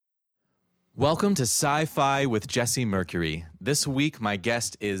Welcome to Sci-Fi with Jesse Mercury. This week, my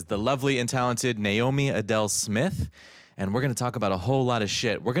guest is the lovely and talented Naomi Adele Smith, and we're going to talk about a whole lot of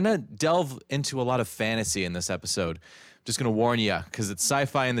shit. We're going to delve into a lot of fantasy in this episode. Just going to warn you, because it's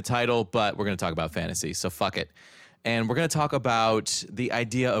sci-fi in the title, but we're going to talk about fantasy, so fuck it. And we're going to talk about the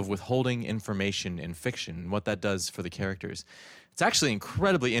idea of withholding information in fiction and what that does for the characters. It's actually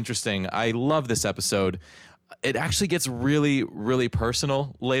incredibly interesting. I love this episode. It actually gets really, really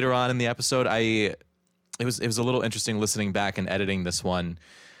personal later on in the episode. It was a little interesting listening back and editing this one.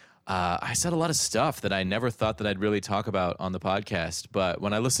 I said a lot of stuff that I never thought that I'd really talk about on the podcast. But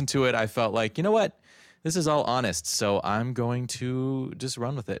when I listened to it, I felt like, you know what? This is all honest. So I'm going to just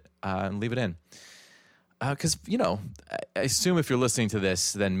run with it and leave it in. Because, I assume if you're listening to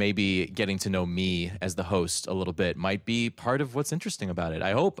this, then maybe getting to know me as the host a little bit might be part of what's interesting about it.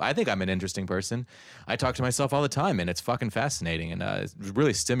 I think I'm an interesting person. I talk to myself all the time, and it's fucking fascinating and it's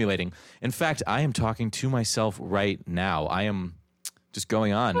really stimulating. In fact, I am talking to myself right now. I am just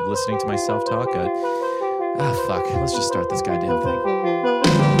going on and listening to myself talk. Fuck. Let's just start this goddamn thing.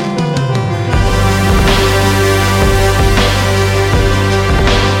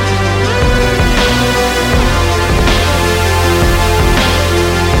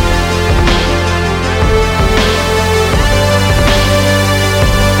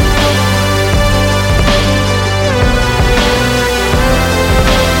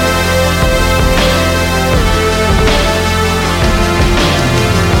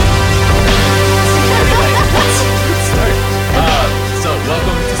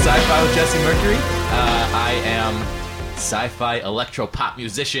 Jesse Mercury. I am sci-fi electro-pop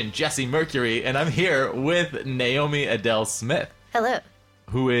musician Jesse Mercury, and I'm here with Naomi Adele Smith. Hello.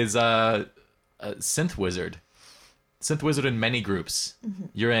 Who is a synth wizard. Synth wizard in many groups. Mm-hmm.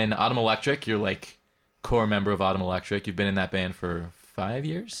 You're in Autumn Electric. You're like core member of Autumn Electric. You've been in that band for 5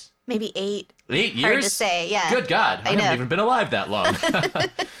 years? Maybe 8. 8 years? Hard to say, yeah. Good God. I haven't even been alive that long.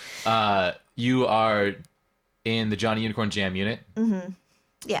 You are in the Johnny Unicorn Jam unit. Mm-hmm.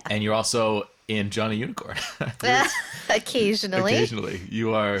 Yeah. And you're also in Johnny Unicorn. Occasionally. Occasionally.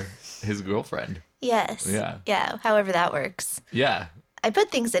 You are his girlfriend. Yes. Yeah. Yeah, however that works. Yeah. I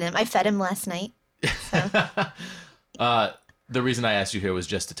put things in him. I fed him last night. So. The reason I asked you here was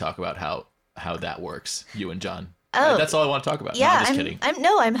just to talk about how that works, you and John. Oh. That's all I want to talk about. Yeah, no, I'm just kidding.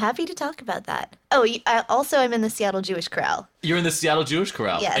 I'm happy to talk about that. Oh, I'm in the Seattle Jewish Chorale. You're in the Seattle Jewish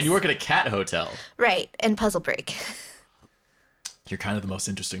Chorale. Yes. And you work at a cat hotel. Right, and Puzzle Break. You're kind of the most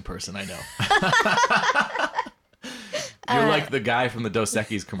interesting person I know. You're like the guy from the Dos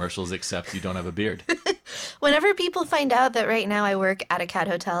Equis commercials, except you don't have a beard. Whenever people find out that right now I work at a cat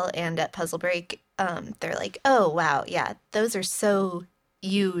hotel and at Puzzle Break, they're like, oh, wow, yeah, those are so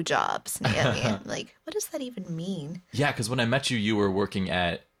you jobs, Naomi. I'm like, what does that even mean? Yeah, because when I met you, you were working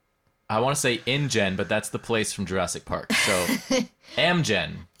at, I want to say InGen, but that's the place from Jurassic Park. So,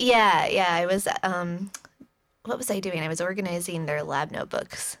 Amgen. Yeah, I was... what was I doing? I was organizing their lab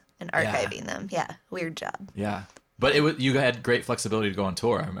notebooks and archiving them. Yeah, weird job. Yeah. But you had great flexibility to go on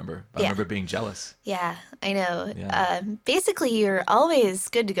tour, I remember. I remember being jealous. Yeah, I know. Yeah. Basically, you're always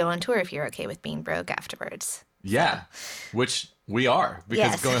good to go on tour if you're okay with being broke afterwards. Yeah, which we are,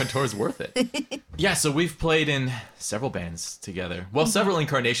 because going on tour is worth it. Yeah, so we've played in several bands together. Well, several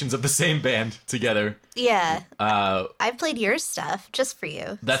incarnations of the same band together. Yeah. I've played your stuff just for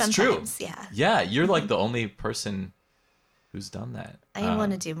you. That's sometimes. true. Yeah. Yeah, you're like the only person who's done that. I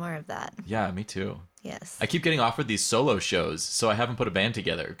want to do more of that. Yeah, me too. Yes. I keep getting offered these solo shows, so I haven't put a band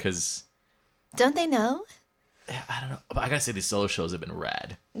together, because... Don't they know? I don't know. But I gotta say, these solo shows have been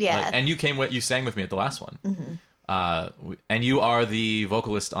rad. Yeah. And you sang with me at the last one. Mm-hmm. And you are the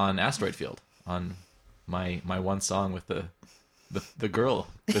vocalist on Asteroid Field, on my one song with the girl.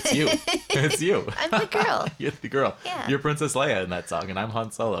 That's you. It's you. I'm the girl. You're the girl. Yeah. You're Princess Leia in that song, and I'm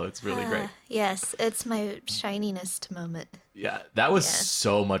Han Solo. It's really great. Yes, it's my shininest moment. Yeah, that was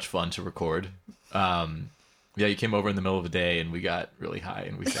so much fun to record. Yeah, you came over in the middle of the day, and we got really high,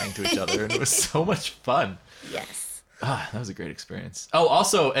 and we sang to each other, and it was so much fun. Yes. That was a great experience. Oh,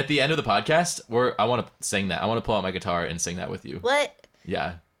 also, at the end of the podcast, I want to sing that. I want to pull out my guitar and sing that with you. What?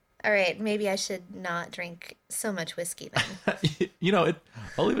 Yeah. All right, maybe I should not drink so much whiskey then.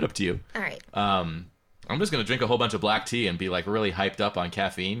 I'll leave it up to you. All right. I'm just going to drink a whole bunch of black tea and be like really hyped up on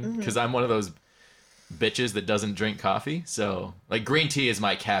caffeine, because I'm one of those bitches that doesn't drink coffee. So like green tea is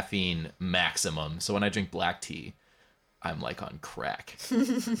my caffeine maximum. So when I drink black tea, I'm like on crack.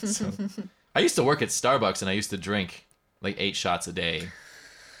 So I used to work at Starbucks, and I used to drink like 8 shots a day,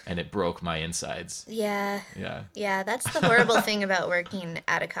 and it broke my insides. Yeah. Yeah. Yeah, that's the horrible thing about working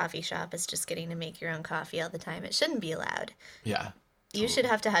at a coffee shop is just getting to make your own coffee all the time. It shouldn't be allowed. Yeah. You should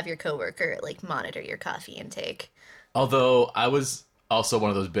have to have your coworker like monitor your coffee intake. Although I was also one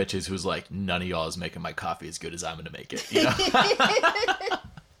of those bitches who's like, none of y'all is making my coffee as good as I'm gonna make it. You know?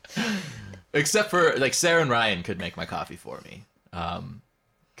 Except for like Sarah and Ryan could make my coffee for me,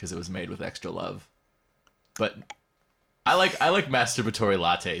 because it was made with extra love. But I like masturbatory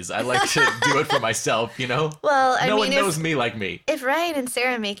lattes. I like to do it for myself, you know? Well, I no mean, one knows me like me. If Ryan and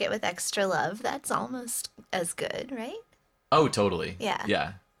Sarah make it with extra love, that's almost as good, right? Oh, totally. Yeah.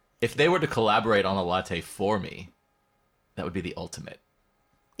 Yeah. If they were to collaborate on a latte for me, that would be the ultimate.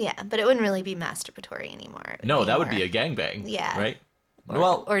 Yeah, but it wouldn't really be masturbatory anymore. No, that would be a gangbang. Yeah. Right?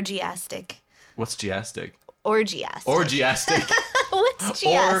 Well, orgiastic. What's giastic? Orgiastic. Orgiastic. What's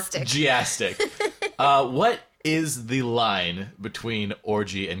giastic? Orgiastic. What is the line between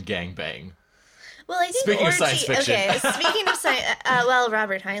orgy and gangbang? Well, I think Speaking of science fiction. Okay, speaking of science, well,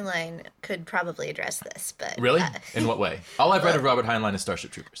 Robert Heinlein could probably address this, but Really? In what way? All I've read of Robert Heinlein is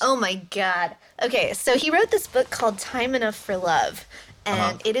Starship Troopers. Oh my God. Okay, so he wrote this book called Time Enough for Love,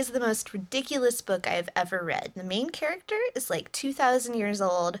 and it is the most ridiculous book I've ever read. The main character is like 2,000 years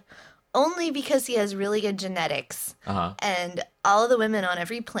old, only because he has really good genetics. And all of the women on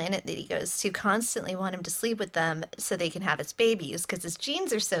every planet that he goes to constantly want him to sleep with them so they can have his babies because his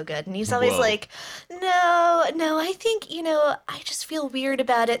genes are so good. And he's always like, no, I think, I just feel weird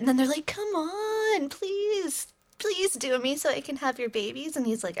about it. And then they're like, come on, please do me so I can have your babies. And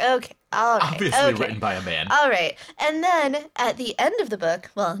he's like, okay, all right. Obviously written by a man. All right. And then at the end of the book,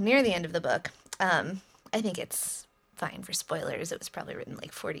 well, near the end of the book, I think it's fine for spoilers. It was probably written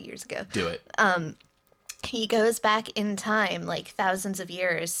like 40 years ago. Do it. He goes back in time like thousands of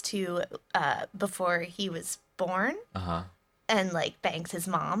years to before he was born, and like bangs his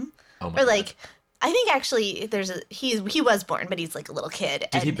mom. Oh my or like God. I think actually he was born, but he's like a little kid.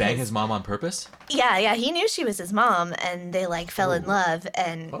 Did he bang his mom on purpose? Yeah, he knew she was his mom, and they like fell in love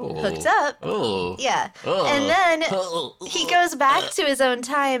and hooked up. Oh. Yeah. And then he goes back to his own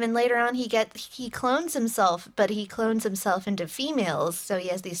time, and later on he clones himself, but he clones himself into females. So he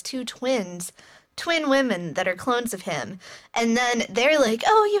has these two twin women that are clones of him. And then they're like,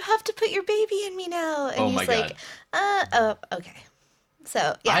 "Oh, you have to put your baby in me now." And he's like, "Oh, okay."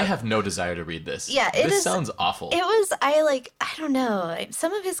 So, yeah. I have no desire to read this. Yeah, this sounds awful. I don't know.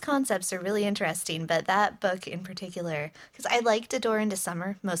 Some of his concepts are really interesting, but that book in particular, because I liked A Door into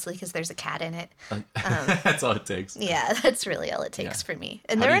Summer, mostly because there's a cat in it. That's all it takes. Yeah, that's really all it takes for me.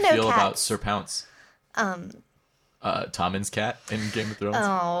 And How there do you are no feel cats. about Sir Pounce? Tommen's cat in Game of Thrones?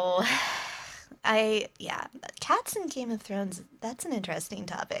 Oh, cats in Game of Thrones, that's an interesting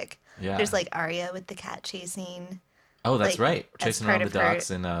topic. Yeah. There's like Arya with the cat chasing. Oh, that's like, right. as Chasing part around the of her- docks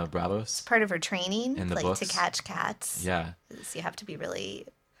in Bravos. Part of her training, In the like books. to catch cats. Yeah. So you have to be really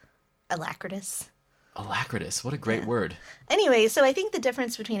alacritous. Alacritous. What a great word. Anyway, so I think the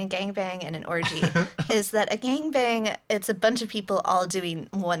difference between a gangbang and an orgy is that a gangbang, it's a bunch of people all doing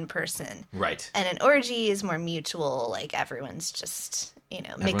one person. Right. And an orgy is more mutual, like everyone's just,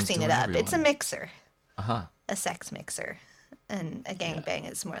 mixing doing it up. It's a everyone. mixer. Uh-huh. A sex mixer. And a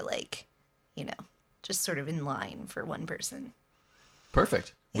gangbang is more like, just sort of in line for one person.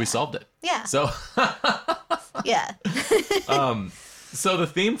 Perfect. We solved it. Yeah. So Yeah. So the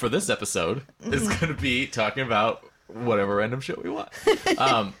theme for this episode is going to be talking about whatever random shit we want.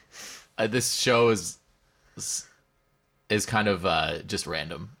 This show is kind of just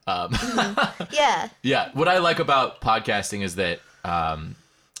random. Yeah. Yeah. What I like about podcasting is that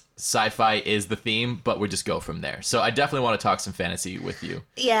sci-fi is the theme, but we just go from there. So I definitely want to talk some fantasy with you.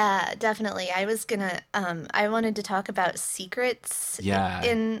 Yeah, definitely. I was gonna I wanted to talk about secrets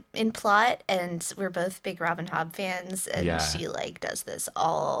in plot, and we're both big Robin Hobb fans, and she does this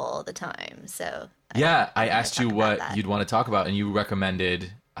all the time. So I asked you what that. you'd want to talk about, and you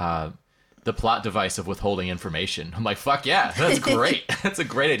recommended the plot device of withholding information. I'm like, fuck yeah, that's great. That's a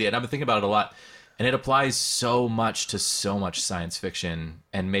great idea. And I've been thinking about it a lot. And it applies so much to so much science fiction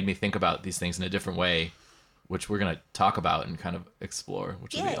and made me think about these things in a different way, which we're going to talk about and kind of explore,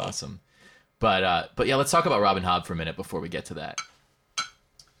 which would be awesome. But yeah, let's talk about Robin Hobb for a minute before we get to that.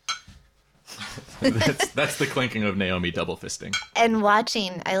 that's the clinking of Naomi double fisting. And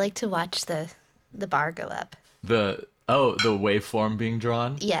watching, I like to watch the bar go up. The waveform being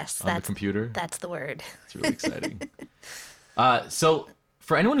drawn? Yes, on the computer? That's the word. It's really exciting. So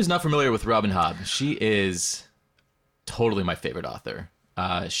for anyone who's not familiar with Robin Hobb, she is totally my favorite author.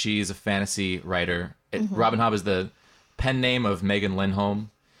 She's a fantasy writer. Robin Hobb is the pen name of Megan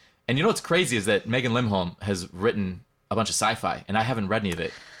Lindholm. And you know what's crazy is that Megan Lindholm has written a bunch of sci-fi, and I haven't read any of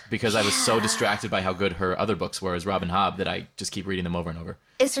it because I was so distracted by how good her other books were as Robin Hobb that I just keep reading them over and over.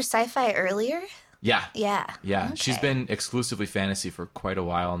 Is her sci-fi earlier? Yeah. Yeah. Yeah. She's Okay. been exclusively fantasy for quite a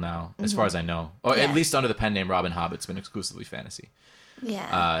while now, as far as I know. Or Yeah. at least under the pen name Robin Hobb, it's been exclusively fantasy.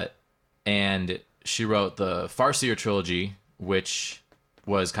 Yeah. And she wrote the Farseer trilogy, which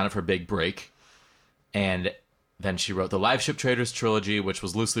was kind of her big break. And then she wrote the Live Ship Traders trilogy, which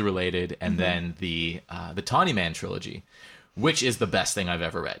was loosely related, and then the Tawny Man trilogy, which is the best thing I've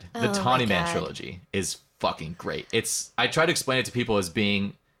ever read. The Oh, Tawny my Man God. trilogy is fucking great. I try to explain it to people as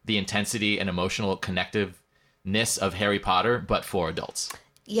being the intensity and emotional connectiveness of Harry Potter, but for adults.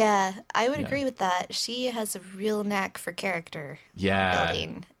 Yeah, I would agree with that. She has a real knack for character Yeah,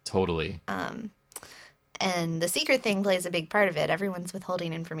 building. totally. And the secret thing plays a big part of it. Everyone's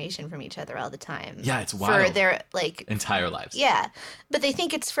withholding information from each other all the time. Yeah, it's For wild. their, like, Entire lives. yeah. But they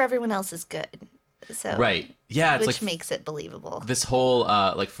think it's for everyone else's good. So, Right. Yeah, it's which like makes it believable. this whole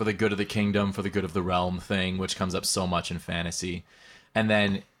like for the good of the kingdom, for the good of the realm thing, which comes up so much in fantasy. And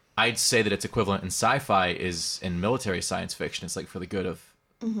then I'd say that its equivalent in sci-fi is in military science fiction. It's like for the good of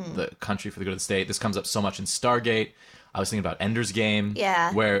the country, for the good of the state. This comes up so much in Stargate. I was thinking about Ender's Game,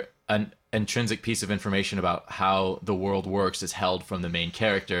 Yeah. where an intrinsic piece of information about how the world works is held from the main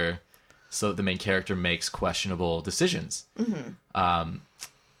character, so that the main character makes questionable decisions.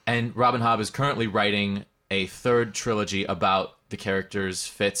 And Robin Hobb is currently writing a third trilogy about the characters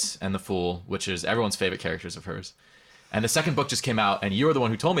Fitz and the Fool, which is everyone's favorite characters of hers. And the second book just came out, and you were the one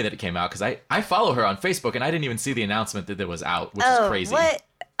who told me that it came out, because I follow her on Facebook, and I didn't even see the announcement that it was out, which is crazy. What?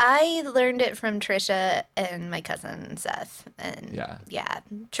 I learned it from Trisha and my cousin Seth. And Yeah.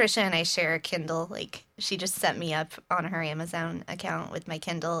 Trisha and I share a Kindle. Like, she just set me up on her Amazon account with my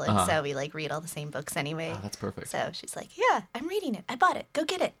Kindle. And so we like read all the same books anyway. Oh, that's perfect. So she's like, yeah, I'm reading it. I bought it. Go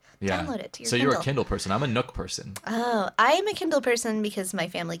get it. Yeah. Download it to your So Kindle. you're a Kindle person. I'm a Nook person. Oh, I'm a Kindle person because my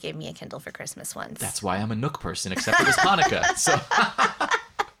family gave me a Kindle for Christmas once. That's why I'm a Nook person, except it was Hanukkah. So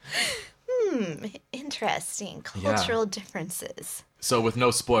Interesting. Cultural differences. So with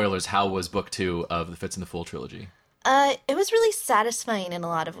no spoilers, how was book 2 of the Fitz and the Fool trilogy? It was really satisfying in a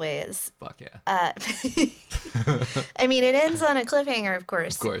lot of ways. Fuck yeah. I mean, it ends on a cliffhanger, of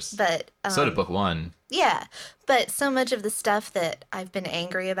course. Of course. But So did book 1. yeah, but so much of the stuff that I've been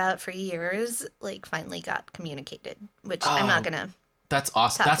angry about for years, like, finally got communicated, which I'm not gonna. That's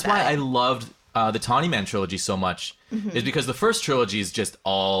awesome. Talk That's why about I it. loved the Tawny Man trilogy so much, is because the first trilogy is just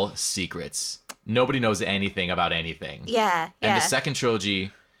all secrets. Nobody knows anything about anything. Yeah, And yeah. the second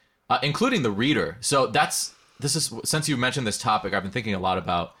trilogy, including the reader. So this is, since you mentioned this topic, I've been thinking a lot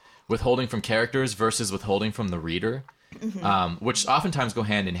about withholding from characters versus withholding from the reader, which oftentimes go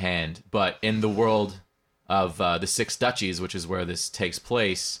hand in hand. But in the world of the Six Duchies, which is where this takes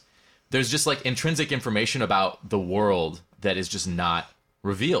place, there's just like intrinsic information about the world that is just not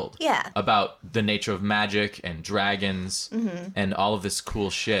revealed. Yeah. About the nature of magic and dragons and all of this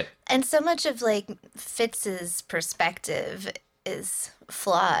cool shit. And so much of, like, Fitz's perspective is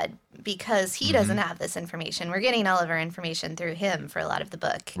flawed because he doesn't have this information. We're getting all of our information through him for a lot of the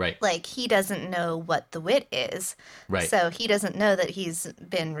book. Right. Like, he doesn't know what the wit is. Right. So he doesn't know that he's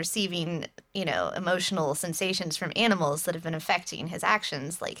been receiving, emotional sensations from animals that have been affecting his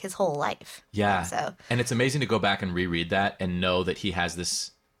actions, like, his whole life. Yeah. So, And it's amazing to go back and reread that and know that he has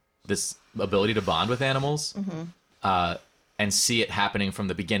this ability to bond with animals and see it happening from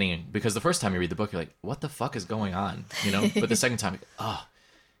the beginning. Because the first time you read the book, you're like, what the fuck is going on? But the second time,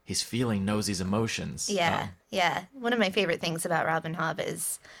 he's feeling Nosey's emotions. yeah, yeah. One of my favorite things about Robin Hobb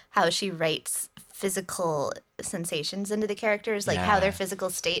is how she writes physical sensations into the characters, like how Yeah. their physical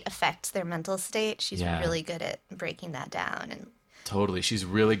state affects their mental state. She's Yeah. really good at breaking that down. And Totally. She's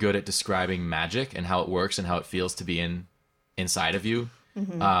really good at describing magic and how it works and how it feels to be inside of you.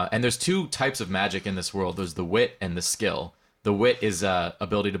 And there's two types of magic in this world. There's the wit and the skill. The wit is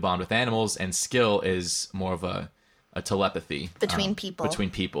ability to bond with animals, and skill is more of a telepathy. Between people. Between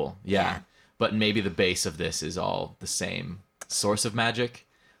people, yeah. But maybe the base of this is all the same source of magic.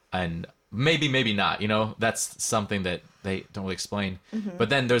 And maybe not, That's something that they don't really explain. But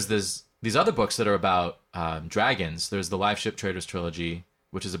then there's these other books that are about dragons. There's the Live Ship Traders trilogy,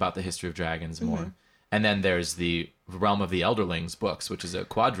 which is about the history of dragons more. And then there's the Realm of the Elderlings books, which is a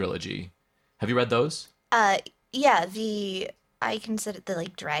quadrilogy. Have you read those? yeah, I consider the,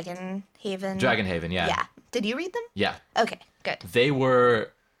 like, Dragon Haven. Dragon Haven, yeah. Yeah. Did you read them? Yeah. Okay, good. They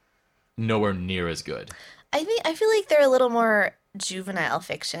were nowhere near as good. I feel like they're a little more juvenile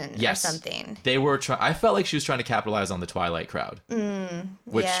fiction Yes. or something. They were I felt like she was trying to capitalize on the Twilight crowd,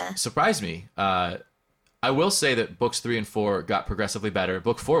 which yeah. surprised me. I will say that books 3 and 4 got progressively better.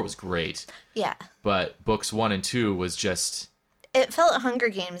 Book 4 was great, Yeah. but books 1 and 2 was just It felt Hunger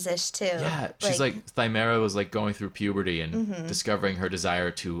Games-ish too. Yeah, she's like Thymera was like going through puberty and discovering her desire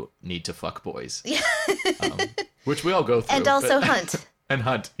to need to fuck boys. Yeah. Which we all go through. And also hunt. And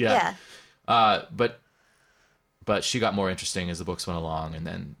hunt, yeah. But she got more interesting as the books went along, and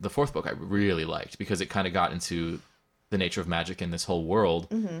then the fourth book I really liked because it kind of got into the nature of magic in this whole world.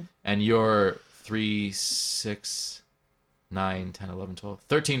 And you're 3, 6, 9, 10, 11, 12,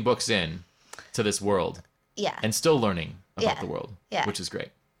 13 books in to this world. Yeah. And still learning about the world, which is great.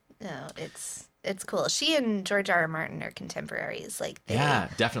 No, it's cool. She and George R. R. Martin are contemporaries. Like,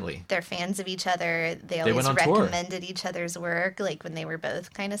 definitely. They're fans of each other. They always recommended each other's work, like when they were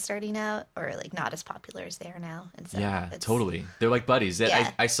both kind of starting out, or like not as popular as they are now. And so totally. They're like buddies.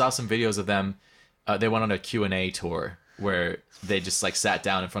 I saw some videos of them. They went on a Q&A tour where they just like sat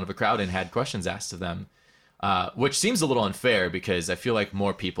down in front of a crowd and had questions asked of them, which seems a little unfair because I feel like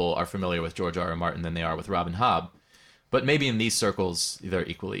more people are familiar with George R. R. Martin than they are with Robin Hobb. But maybe in these circles, they're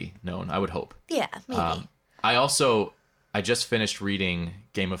equally known, I would hope. Yeah, maybe. I just finished reading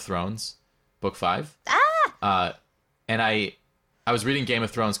Game of Thrones, book 5. And I was reading Game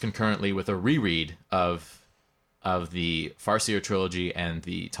of Thrones concurrently with a reread of the Farseer trilogy and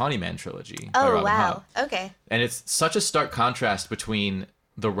the Tawny Man trilogy by Robin Hobb. Okay. And it's such a stark contrast between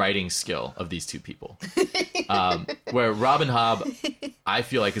the writing skill of these two people. Where Robin Hobb, I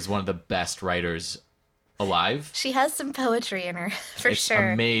feel like, is one of the best writers alive. She has some poetry in her, for sure.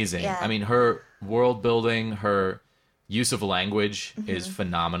 It's amazing. Yeah. I mean, her world building, her use of language is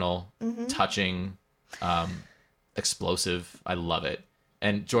phenomenal, touching, explosive. I love it.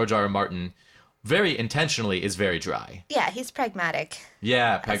 And George R. R. Martin, very intentionally, is very dry. Yeah, he's pragmatic.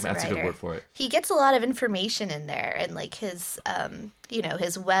 Yeah, that's a good word for it. He gets a lot of information in there, and like his,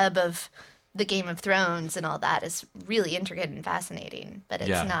 his web of the Game of Thrones and all that is really intricate and fascinating, but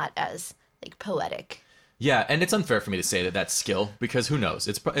it's not as like poetic. Yeah, and it's unfair for me to say that that's skill, because who knows?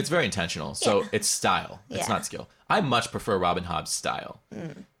 It's very intentional. So it's style. It's not skill. I much prefer Robin Hobb's style.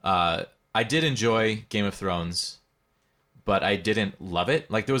 I did enjoy Game of Thrones, but I didn't love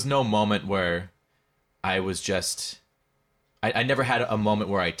it. Like, there was no moment where I was just... I never had a moment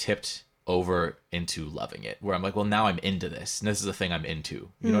where I tipped over into loving it, where I'm like, well, now I'm into this, and this is a thing I'm into.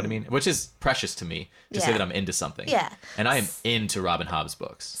 You know what I mean? Which is precious to me, to say that I'm into something. Yeah. And I am into Robin Hobb's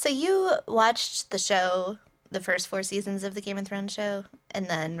books. So you watched the show, the first 4 seasons of the Game of Thrones show, and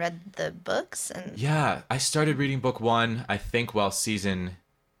then read the books? And Yeah, I started reading book 1, I think, while season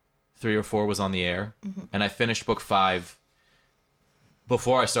 3 or 4 was on the air, and I finished book 5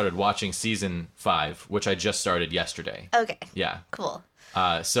 before I started watching season 5, which I just started yesterday. Okay. Yeah. Cool.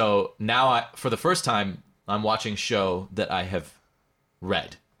 So now, for the first time, I'm watching show that I have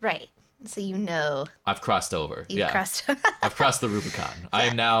read. Right. So you know. I've crossed over. Crossed. I've crossed the Rubicon. I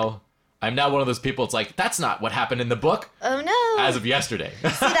am now one of those people. It's like, that's not what happened in the book. Oh no. As of yesterday. See,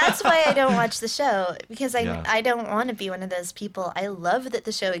 that's why I don't watch the show, because I don't want to be one of those people. I love that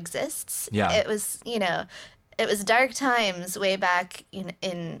the show exists. Yeah. It was, it was dark times way back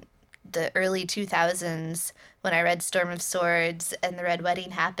in the early 2000s when I read Storm of Swords and the Red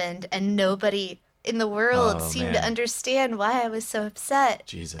Wedding happened, and nobody in the world seemed to understand why I was so upset.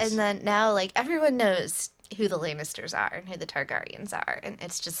 Jesus. And then now, like, everyone knows who the Lannisters are and who the Targaryens are, and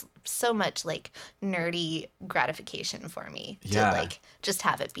it's just so much like nerdy gratification for me to like just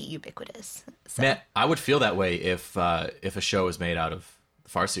have it be ubiquitous. So. Man, I would feel that way if a show was made out of the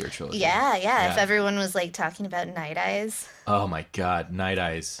Farseer trilogy. Yeah. If everyone was like talking about Night Eyes. Oh my God, Night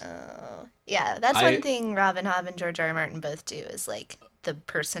Eyes. Yeah, that's one thing Robin Hobb and George R. R. Martin both do, is like the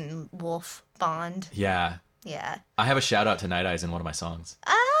person-wolf bond. Yeah. Yeah. I have a shout out to Night Eyes in one of my songs.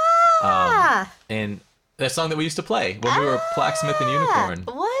 And the song that we used to play when we were Blacksmith and Unicorn.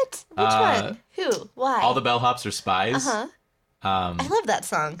 What? Which one? Who? Why? All the Bellhops Are Spies. I love that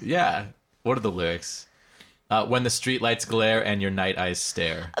song. Yeah. What are the lyrics? When the streetlights glare and your night eyes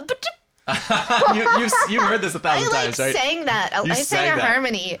stare. You've heard this 1,000 times, right? I sang that. I sang a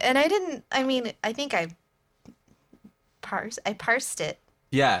harmony, and I think I parsed it.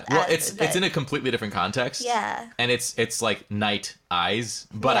 Yeah, well, it's in a completely different context. Yeah. And it's like night eyes,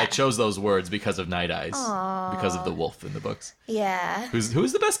 but I chose those words because of Night Eyes. Aww. Because of the wolf in the books. Yeah. Who's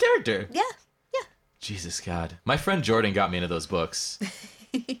the best character? Yeah. Jesus God. My friend Jordan got me into those books.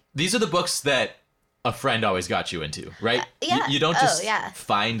 These are the books that a friend always got you into, right? Yeah. You don't just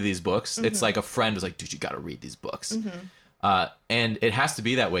find these books. It's like a friend was like, dude, you got to read these books. And it has to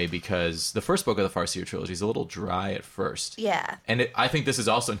be that way because the first book of the Farseer trilogy is a little dry at first. Yeah. And I think this is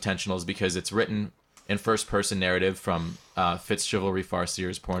also intentional, is because it's written in first-person narrative from Fitzchivalry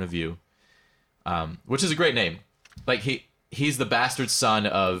Farseer's point of view, which is a great name. Like, he's the bastard son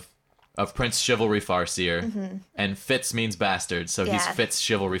of of Prince Chivalry Farseer, and Fitz means bastard, so he's Yeah. Fitz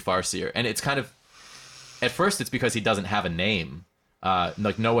Chivalry Farseer. And it's kind of, at first it's because he doesn't have a name.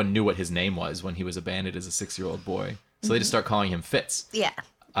 Like no one knew what his name was when he was abandoned as a 6-year-old boy. So they just start calling him Fitz. Yeah.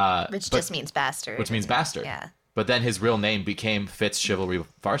 Which but- just means bastard. Which means bastard. Yeah. But then his real name became Fitz Chivalry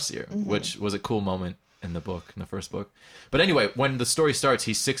Farseer, which was a cool moment in the book, in the first book. But anyway, when the story starts,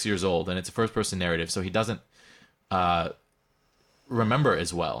 he's 6 years old, and it's a first-person narrative, so he doesn't remember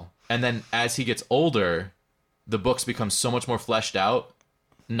as well. And then as he gets older, the books become so much more fleshed out,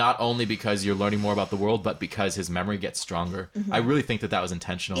 not only because you're learning more about the world, but because his memory gets stronger. I really think that was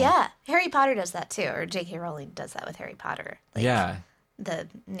intentional. Yeah. Harry Potter does that too, or J.K. Rowling does that with Harry Potter. Like, Yeah. the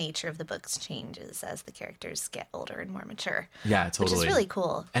nature of the books changes as the characters get older and more mature. Yeah, totally. Which is really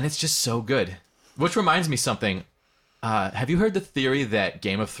cool. And it's just so good. Which reminds me something. Have you heard the theory that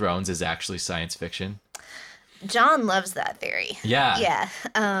Game of Thrones is actually science fiction? John loves that theory. Yeah.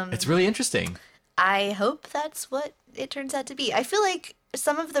 Yeah. It's really interesting. I hope that's what it turns out to be. I feel like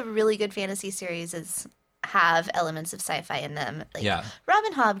some of the really good fantasy series have elements of sci-fi in them. Like Yeah.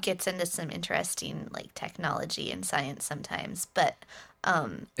 Robin Hobb gets into some interesting like technology and science sometimes, but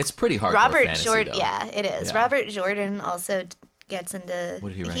It's pretty hard. Robert Jordan, yeah, it is. Yeah. Robert Jordan also gets into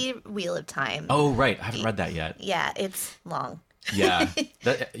What did he write? Wheel of Time. Oh, right. I haven't read that yet. Yeah, it's long. Yeah.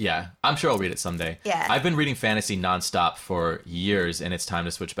 Yeah. I'm sure I'll read it someday. Yeah. I've been reading fantasy nonstop for years, and it's time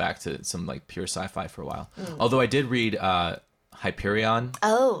to switch back to some like pure sci-fi for a while. Although I did read Hyperion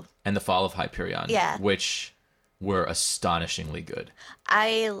Oh, and The Fall of Hyperion, Yeah. which were astonishingly good.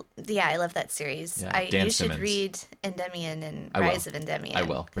 I love that series. Yeah, Dan you should Simmons. read Endymion and I will. Rise of Endymion. I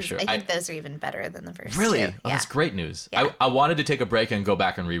will, for 'cause sure. I think those are even better than the first Really? two. Oh, that's great news. Yeah. I wanted to take a break and go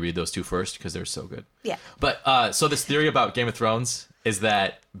back and reread those two first because they're so good. Yeah. But so this theory about Game of Thrones is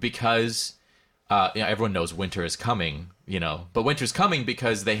that because everyone knows winter is coming, but winter's coming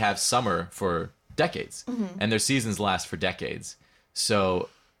because they have summer for decades, and their seasons last for decades. So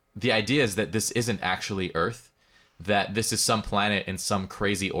the idea is that this isn't actually Earth, that this is some planet in some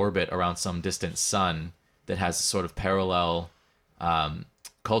crazy orbit around some distant sun that has sort of parallel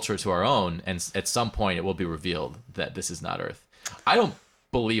culture to our own, and at some point it will be revealed that this is not Earth. I don't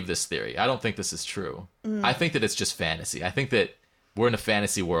believe this theory. I don't think this is true. I think that it's just fantasy. I think that we're in a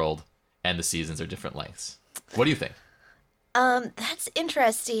fantasy world and the seasons are different lengths. What do you think? That's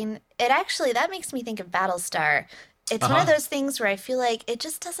interesting. That makes me think of Battlestar. It's one of those things where I feel like it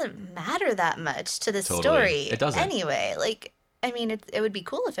just doesn't matter that much to the Totally. story. It doesn't. Anyway, like, I mean, it would be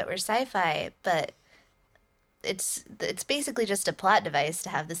cool if it were sci-fi, but it's basically just a plot device to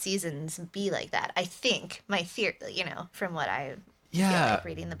have the seasons be like that. I think my theory, from what I feel Yeah. like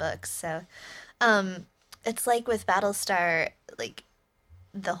reading the books. So, it's like with Battlestar, like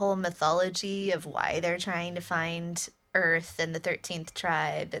the whole mythology of why they're trying to find Earth and the 13th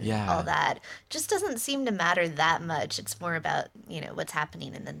tribe and Yeah. all that just doesn't seem to matter that much. It's more about, what's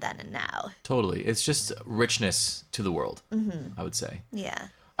happening in the then and now. Totally. It's just richness to the world, I would say. Yeah.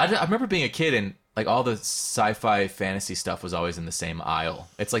 I remember being a kid and like all the sci-fi fantasy stuff was always in the same aisle.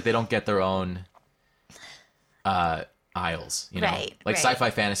 It's like they don't get their own aisles, Right, Like right. sci-fi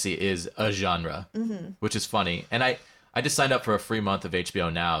fantasy is a genre, which is funny. And I just signed up for a free month of HBO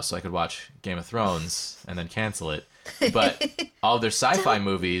Now so I could watch Game of Thrones and then cancel it. But all their sci-fi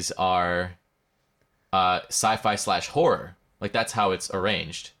movies are sci-fi/horror. Like that's how it's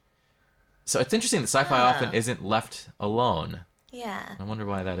arranged. So it's interesting that sci-fi often isn't left alone. Yeah. I wonder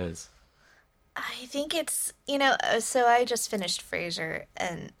why that is. I think it's, so I just finished Frasier,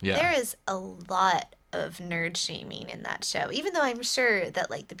 and Yeah. there is a lot of nerd shaming in that show, even though I'm sure that,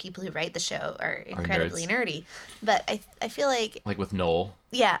 like, the people who write the show are incredibly nerdy. But I feel like, Like with Noel.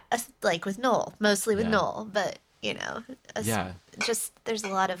 yeah, like with Noel, mostly with Yeah. Noel, but, Yeah. just there's a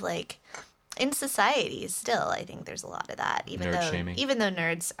lot of, like, in society still, I think there's a lot of that, Nerd shaming. even though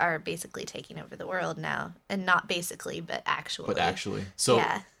nerds are basically taking over the world now, and not basically, but actually. So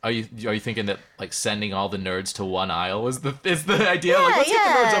Yeah. are you thinking that like sending all the nerds to one aisle is the idea? Like let's get the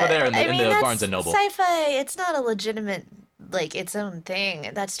nerds over there in the that's Barnes and Noble. Sci-fi, it's not a legitimate, like, its own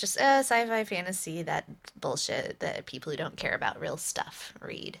thing. That's just sci-fi fantasy, that bullshit that people who don't care about real stuff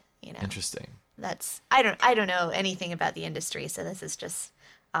read. Interesting. That's I don't know anything about the industry, so this is just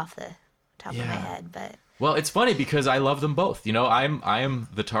off the top of my Yeah. head. But Well, it's funny because I love them both. I am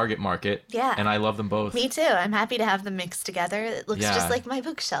the target market. Yeah. And I love them both. me too. I'm happy to have them mixed together. It looks Yeah. just like my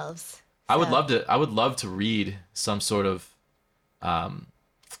bookshelves. I would So- love to read some sort of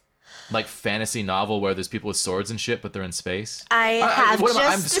like fantasy novel where there's people with swords and shit, but they're in space. I have what am I?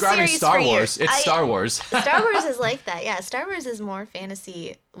 I'm just a describing series Star for you. Wars. It's Star Wars. Star Wars is like that. Yeah, Star Wars is more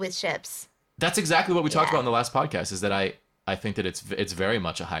fantasy with ships. That's exactly what we talked Yeah. about in the last podcast. Is that I I think that it's very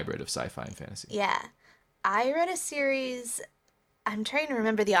much a hybrid of sci-fi and fantasy. Yeah. I read a series, I'm trying to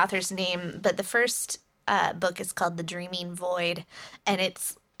remember the author's name, but the first book is called The Dreaming Void, and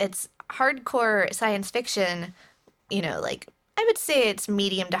it's hardcore science fiction, like I would say it's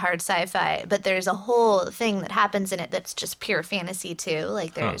medium to hard sci-fi, but there's a whole thing that happens in it that's just pure fantasy too.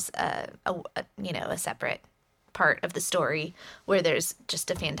 Like there's a separate part of the story where there's just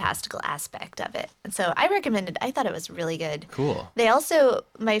a fantastical aspect of it. And so I recommended, I thought it was really good. Cool. They also,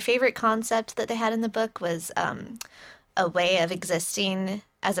 my favorite concept that they had in the book was a way of existing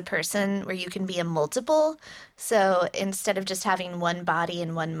as a person where you can be a multiple. So instead of just having one body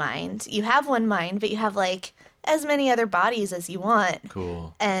and one mind, you have one mind, but you have like as many other bodies as you want.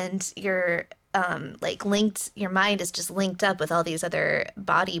 Cool. And you're linked, your mind is just linked up with all these other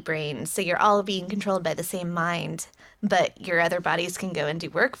body brains. So you're all being controlled by the same mind, but your other bodies can go and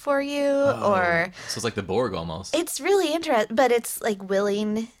do work for you. Or so it's like the Borg almost. it's really interesting, but it's like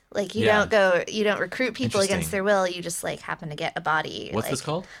willing. Like you don't recruit people against their will. You just like happen to get a body. What's this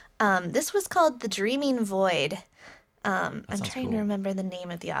called? This was called The Dreaming Void. I'm trying to cool. remember the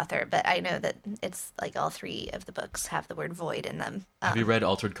name of the author, but I know that it's like all three of the books have the word void in them. Have you read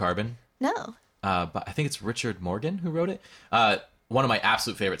Altered Carbon? No. But I think it's Richard Morgan who wrote it. One of my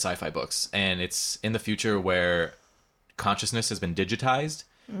absolute favorite sci-fi books, and it's in the future where consciousness has been digitized.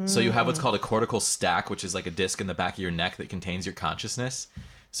 So you have what's called a cortical stack, which is like a disc in the back of your neck that contains your consciousness.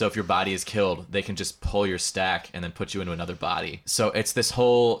 So if your body is killed, they can just pull your stack and then put you into another body. So it's this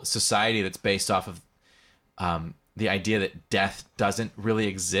whole society that's based off of the idea that death doesn't really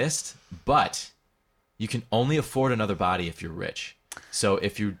exist, but you can only afford another body if you're rich. So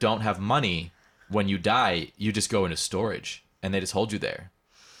if you don't have money, when you die, you just go into storage and they just hold you there.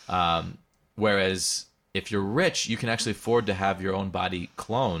 Whereas if you're rich, you can actually afford to have your own body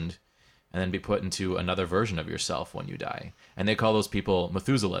cloned and then be put into another version of yourself when you die. And they call those people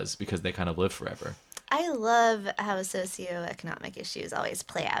Methuselahs because they kind of live forever. I love how socioeconomic issues always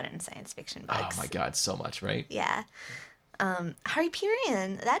play out in science fiction books. Oh my God, so much, right? Yeah.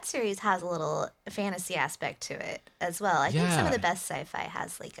 Hyperion, that series has a little fantasy aspect to it as well. I think some of the best sci-fi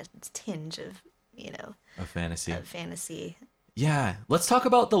has like a tinge of, Of fantasy. of fantasy. Yeah. Let's talk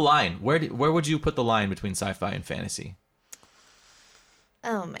about the line. Where would you put the line between sci-fi and fantasy?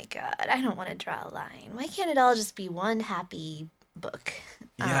 Oh my God, I don't want to draw a line. Why can't it all just be one happy book?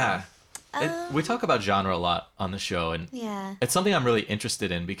 Yeah. We talk about genre a lot on the show, and Yeah. it's something I'm really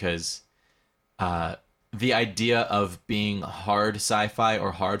interested in because the idea of being hard sci-fi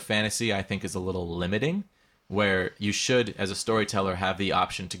or hard fantasy, I think, is a little limiting, where you should, as a storyteller, have the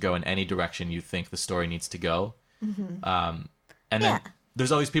option to go in any direction you think the story needs to go. Mm-hmm. And then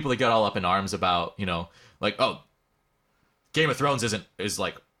there's always people that get all up in arms about, like, oh, Game of Thrones is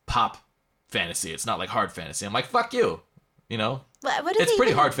like pop fantasy. It's not like hard fantasy. I'm like, fuck you, It's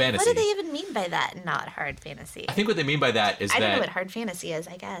pretty hard fantasy. What do they even mean by that? Not hard fantasy. I think what they mean by that is I that don't know what hard fantasy is.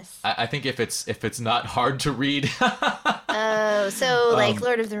 I guess. I think if it's not hard to read, Oh, so like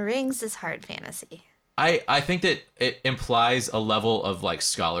Lord of the Rings is hard fantasy. I think that it implies a level of like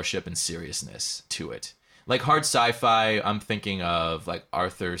scholarship and seriousness to it. Like hard sci-fi, I'm thinking of like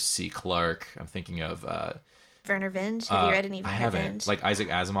Arthur C. Clarke. I'm thinking of Werner Vinge. Have you read any Werner I haven't. Vinge? Like Isaac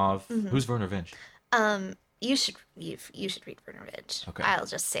Asimov. Who's Werner Vinge? You should read Werner Vinge. Okay. I'll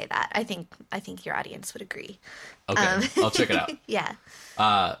just say that. I think your audience would agree. Okay, I'll check it out. Yeah.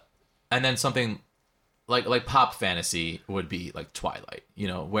 And then something like pop fantasy would be like Twilight,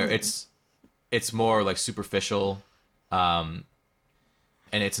 where it's more like superficial, and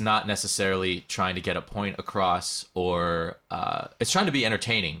it's not necessarily trying to get a point across, or it's trying to be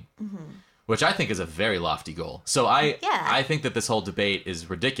entertaining, which I think is a very lofty goal. So I think that this whole debate is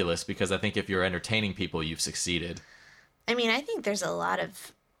ridiculous because I think if you're entertaining people, you've succeeded. I mean, I think there's a lot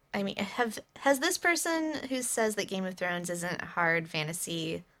of. I mean, has this person who says that Game of Thrones isn't hard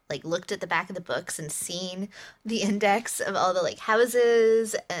fantasy like looked at the back of the books and seen the index of all the like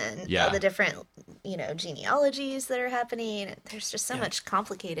houses and all the different genealogies that are happening? There's just so much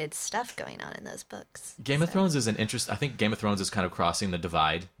complicated stuff going on in those books. Game of Thrones is I think Game of Thrones is kind of crossing the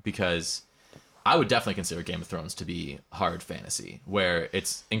divide because I would definitely consider Game of Thrones to be hard fantasy, where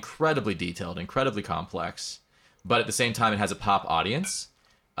it's incredibly detailed, incredibly complex, but at the same time it has a pop audience.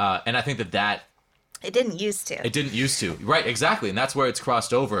 And I think that it didn't used to. It didn't used to. Right, exactly. And that's where it's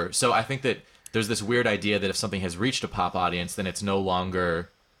crossed over. So I think that there's this weird idea that if something has reached a pop audience, then it's no longer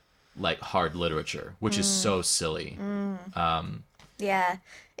like hard literature, which is so silly. Yeah.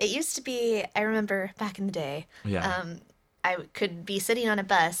 It used to be, I remember back in the day, I could be sitting on a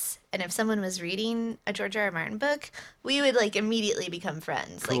bus, and if someone was reading a George R. R. Martin book, we would like immediately become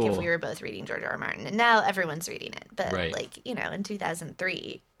friends. Like if Cool. we were both reading George R. R. Martin, and now everyone's reading it. But Right. like in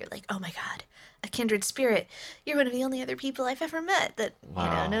 2003, you're like, oh my god, a kindred spirit. You're one of the only other people I've ever met that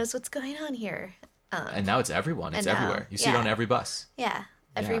Wow. knows what's going on here. And now it's everyone. It's And now, everywhere. You see it yeah. on every bus. Yeah,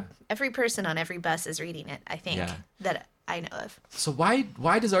 Yeah. every person on every bus is reading it. I think Yeah. that I know of. So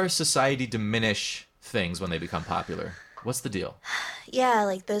why does our society diminish things when they become popular? What's the deal? Yeah,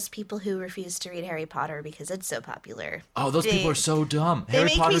 like those people who refuse to read Harry Potter because it's so popular. Oh, those people are so dumb. They Harry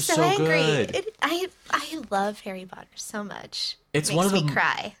make Potter's me so angry. good. I love Harry Potter so much. It's Makes one of me the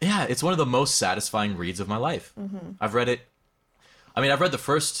cry. Yeah, it's one of the most satisfying reads of my life. Mm-hmm. I've read it. I mean, I've read the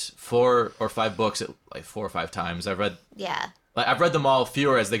first 4 or 5 books like 4 or 5 times. I've read them all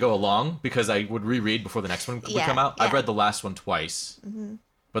fewer as they go along because I would reread before the next one would come out. I've read the last one twice. Mm-hmm.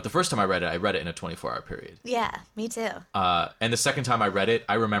 But the first time I read it in a 24-hour period. Yeah, me too. And the second time I read it,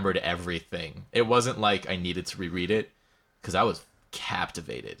 I remembered everything. It wasn't like I needed to reread it because I was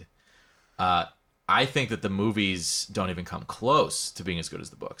captivated. I think that the movies don't even come close to being as good as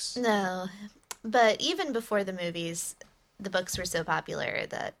the books. No, but even before the movies, the books were so popular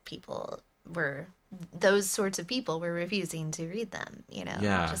that those sorts of people were refusing to read them.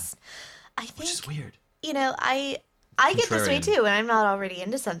 Yeah. I think, Which is weird. I get this way Contrarian. too when I'm not already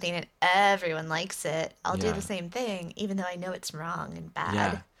into something and everyone likes it. I'll do Yeah. the same thing, even though I know it's wrong and bad.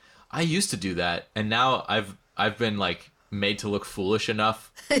 Yeah. I used to do that, and now I've been like made to look foolish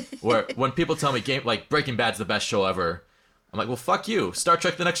enough where when people tell me Breaking Bad's the best show ever, I'm like, well, fuck you. Star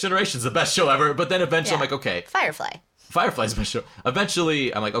Trek: The Next Generation's the best show ever. But then eventually I'm Yeah. like, okay, Firefly. Firefly's the best show.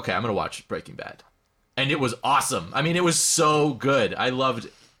 Eventually I'm like, okay, I'm gonna watch Breaking Bad, and it was awesome. I mean, it was so good. I loved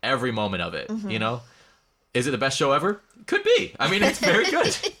every moment of it. Mm-hmm. Is it the best show ever? Could be. I mean, it's very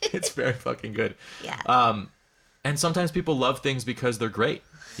good. It's very fucking good. Yeah. And sometimes people love things because they're great,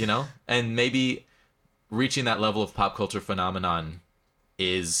 And maybe reaching that level of pop culture phenomenon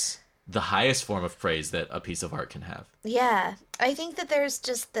is the highest form of praise that a piece of art can have. Yeah, I think that there's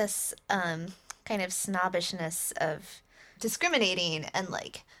just this kind of snobbishness of discriminating and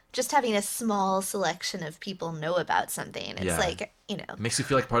like just having a small selection of people know about something. It's Yeah. like, It makes you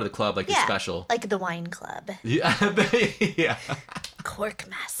feel like part of the club, like yeah, you're special. like the wine club. Yeah. Yeah.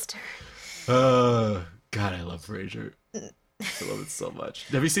 Corkmaster. Oh, God, I love Frasier. I love it so much.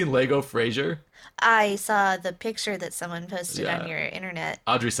 Have you seen Lego Frasier? I saw the picture that someone posted Yeah. on your internet.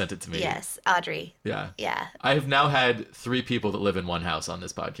 Audrey sent it to me. Yes, Audrey. Yeah. Yeah. I have now had 3 people that live in one house on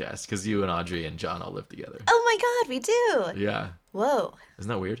this podcast because you and Audrey and John all live together. Oh my God, we do. Yeah. Whoa. Isn't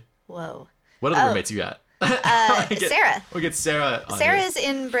that weird? Whoa. What other Oh. roommates you got? Sarah. We get Sarah on here. Sarah's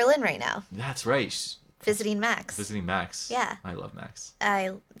in Berlin right now, That's right. She's visiting Max. visiting Max. Yeah. I love Max.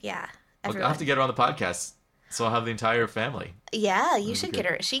 Yeah. I'll Everyone. have to get her on the podcast so I'll have the entire family. Yeah, you should be get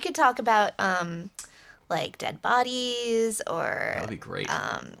her. She could talk about like dead bodies or That'd be great.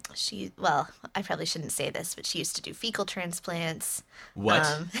 I probably shouldn't say this, but she used to do fecal transplants. What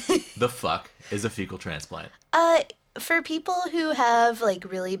the fuck is a fecal transplant? For people who have like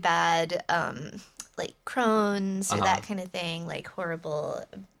really bad like Crohn's or that kind of thing, like horrible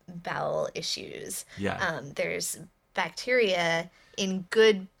bowel issues. Yeah. There's bacteria in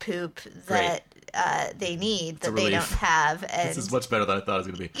good poop that they need that they relief. don't have, and This is much better than I thought it was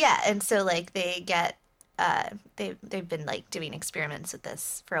going to be. yeah, and so like they get they've been like doing experiments with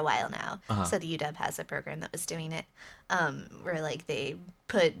this for a while now. So the UW has a program that was doing it, where like they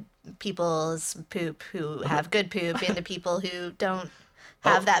put people's poop who have good poop into people who don't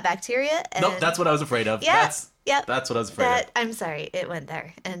have that bacteria. And Nope, that's what I was afraid of. Yeah, yep. That's what I was afraid of. I'm sorry, it went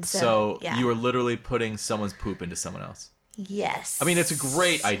there, and so, So yeah. you were literally putting someone's poop into someone else. Yes. I mean, it's a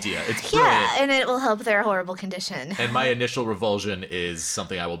great idea. It's brilliant. Yeah, and it will help their horrible condition. And my initial revulsion is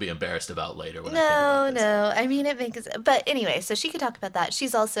something I will be embarrassed about later when I think about this. No. I mean, it makes. But anyway, so she could talk about that.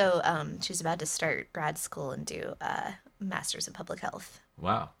 She's also she's about to start grad school and do Masters of Public Health.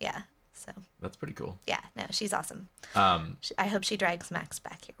 Wow, Yeah. So that's pretty cool. yeah, no, she's awesome. Um, I hope she drags Max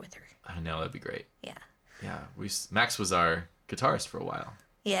back here with her. I know that'd be great. Yeah. Yeah, Max was our guitarist for a while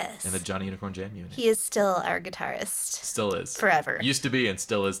Yes. in the Johnny Unicorn Jam unit. He is still our guitarist Still is. forever. Used to be and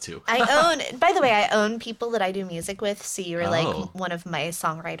still is too. I own. By the way, I own people that I do music with. So you're Oh. like one of my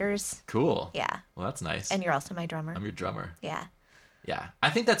songwriters. Cool. Yeah. Well, that's nice. And you're also my drummer. I'm your drummer. Yeah. Yeah, I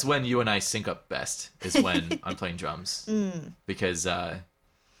think that's when you and I sync up best is when I'm playing drums, because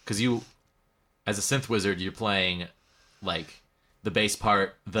you, as a synth wizard, you're playing like the bass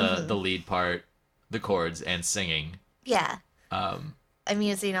part, the lead part, the chords, and singing. Yeah. I'm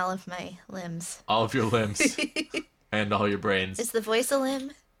using all of my limbs. All of your limbs and all your brains. Is the voice a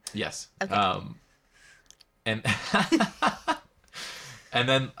limb? Yes. Okay. And and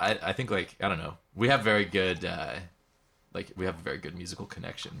then I think like I don't know, we have very good we have a very good musical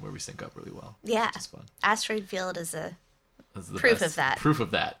connection where we sync up really well. Yeah. Which is fun. Asteroid Field is That's the proof best. of that. Proof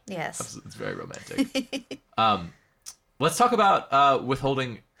of that. Yes. It's very romantic. Let's talk about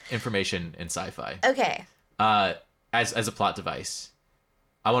withholding information in sci-fi. Okay. As a plot device.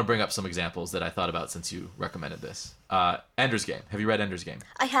 I want to bring up some examples that I thought about since you recommended this. Ender's Game. Have you read Ender's Game?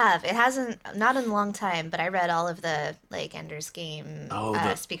 I have. It hasn't, not in a long time, but I read all of the, like, Ender's Game,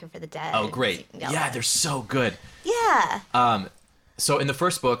 Speaker for the Dead. Oh, great. Yeah, they're so good. Yeah. So in the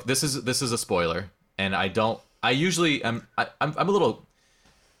first book, this is a spoiler, and I usually am, I'm a little,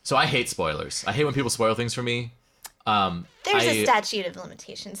 so I hate spoilers. I hate when people spoil things for me. There's a statute of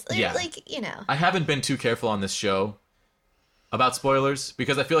limitations. Yeah. Like, you know. I haven't been too careful on this show about spoilers,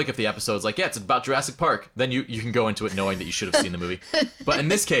 because I feel like if the episode's like, yeah, it's about Jurassic Park, then you can go into it knowing that you should have seen the movie. But in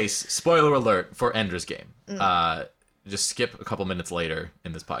this case, spoiler alert for Ender's Game. Just skip a couple minutes later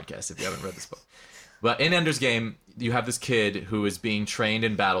in this podcast if you haven't read this book. But in Ender's Game, you have this kid who is being trained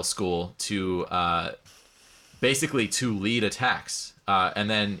in battle school to basically to lead attacks. And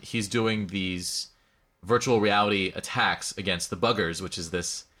then he's doing these virtual reality attacks against the Buggers, which is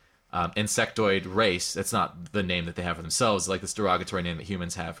this insectoid race. That's not the name that they have for themselves, like this derogatory name that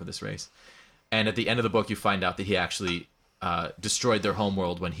humans have for this race. And at the end of the book, you find out that he actually destroyed their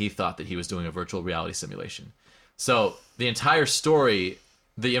homeworld when he thought that he was doing a virtual reality simulation. So the entire story,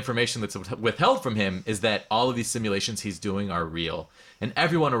 the information that's withheld from him is that all of these simulations he's doing are real. And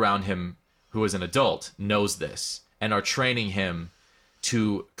everyone around him who is an adult knows this and are training him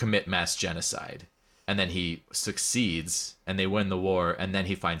to commit mass genocide. And then he succeeds, and they win the war, and then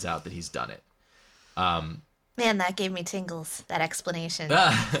he finds out that he's done it. Man, that gave me tingles, that explanation.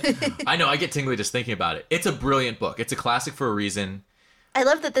 I know, I get tingly just thinking about it. It's a brilliant book. It's a classic for a reason. I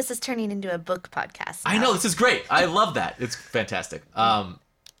love that this is turning into a book podcast now. I know, this is great. I love that. It's fantastic.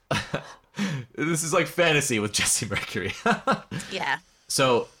 This is like fantasy with Jesse Mercury. Yeah.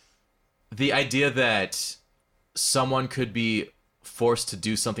 So, the idea that someone could be forced to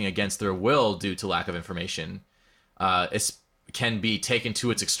do something against their will due to lack of information can be taken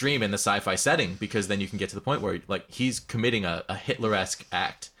to its extreme in the sci-fi setting, because then you can get to the point where like he's committing a Hitler-esque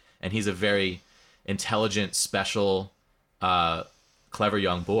act, and he's a very intelligent, special, clever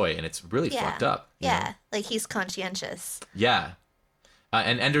young boy, and it's really fucked up. Yeah, like he's conscientious. Yeah.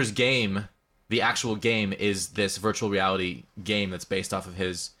 And Ender's Game, the actual game, is this virtual reality game that's based off of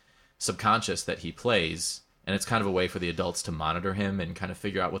his subconscious that he plays. And it's kind of a way for the adults to monitor him and kind of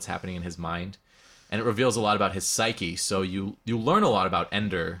figure out what's happening in his mind. And it reveals a lot about his psyche. So you learn a lot about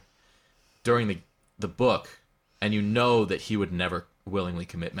Ender during the book, and you know that he would never willingly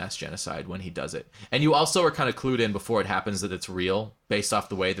commit mass genocide when he does it. And you also are kind of clued in before it happens that it's real, based off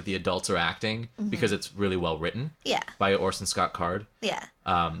the way that the adults are acting, because it's really well written. Yeah. By Orson Scott Card. Yeah.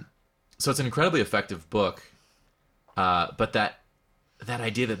 So it's an incredibly effective book. But that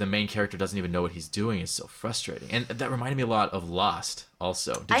idea that the main character doesn't even know what he's doing is so frustrating. And that reminded me a lot of Lost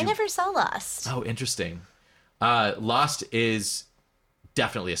also. I never saw Lost. Oh, interesting. Lost is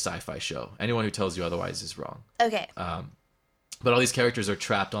definitely a sci-fi show. Anyone who tells you otherwise is wrong. Okay. But all these characters are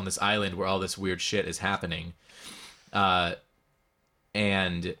trapped on this island where all this weird shit is happening. And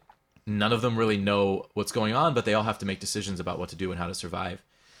none of them really know what's going on, but they all have to make decisions about what to do and how to survive.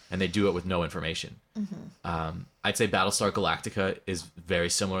 And they do it with no information. I'd say Battlestar Galactica is very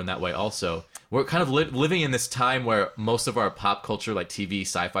similar in that way also. We're kind of living in this time where most of our pop culture, like TV,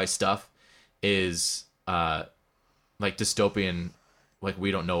 sci-fi stuff, is like dystopian, like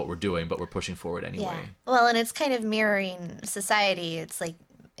we don't know what we're doing, but we're pushing forward anyway. Yeah. Well, and it's kind of mirroring society. It's like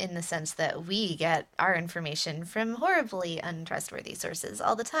in the sense that we get our information from horribly untrustworthy sources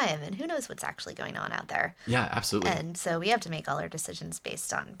all the time, and who knows what's actually going on out there. Yeah, absolutely. And so we have to make all our decisions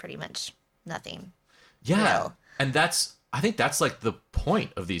based on pretty much nothing. Yeah. Real. And I think that's like the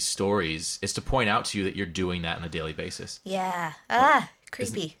point of these stories, is to point out to you that you're doing that on a daily basis. Yeah.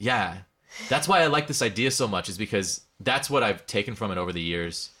 Creepy. Yeah. That's why I like this idea so much, is because that's what I've taken from it over the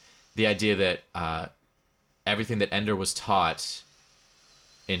years. The idea that everything that Ender was taught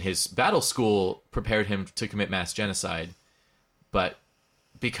in his battle school prepared him to commit mass genocide. But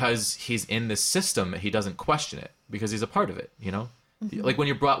because he's in this system, he doesn't question it, because he's a part of it, you know? Like when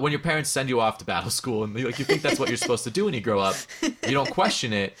your parents send you off to battle school and like you think that's what you're supposed to do when you grow up, you don't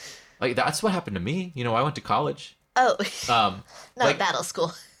question it. Like that's what happened to me. You know, I went to college. Oh, not like, battle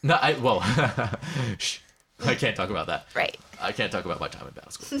school. No, shh, I can't talk about that. Right. I can't talk about my time in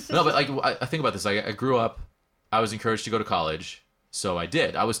battle school. No, but like I think about this. Like I grew up, I was encouraged to go to college, so I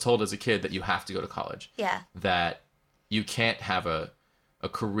did. I was told as a kid that you have to go to college. Yeah. That you can't have a a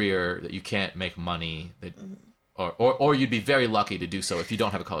career that you can't make money, that or you'd be very lucky to do so if you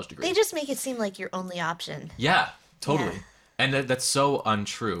don't have a college degree. They just make it seem like your only option. Yeah, totally. Yeah. And that's so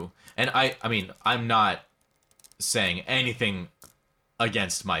untrue. And I mean, I'm not saying anything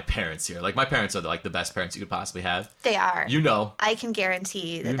against my parents here. Like, my parents are like the best parents you could possibly have. They are. You know. I can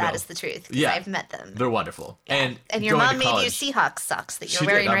guarantee that that is the truth, because Yeah. I've met them. They're wonderful. Yeah. And your going mom to made you college- Seahawks socks that She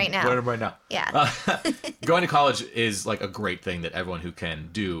you're did. wearing I'm right now. wearing them right now. Yeah. Going to college is like a great thing that everyone who can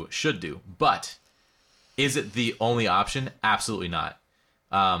do should do. But is it the only option? Absolutely not.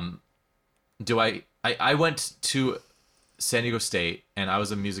 I went to San Diego State, and I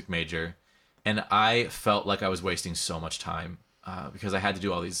was a music major, and I felt like I was wasting so much time because I had to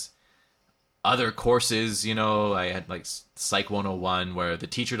do all these other courses. You know, I had like Psych 101, where the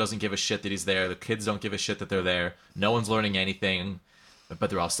teacher doesn't give a shit that he's there, the kids don't give a shit that they're there, no one's learning anything, but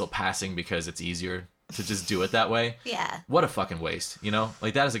they're all still passing because it's easier to just do it that way. Yeah. What a fucking waste, you know?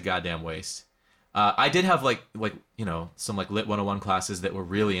 Like, that is a goddamn waste. I did have like you know, some like Lit 101 classes that were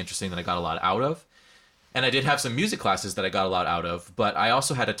really interesting that I got a lot out of. And I did have some music classes that I got a lot out of, but I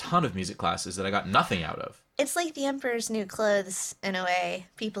also had a ton of music classes that I got nothing out of. It's like the Emperor's New Clothes in a way.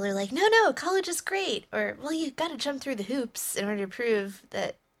 People are like, no, college is great. Or, well, you got to jump through the hoops in order to prove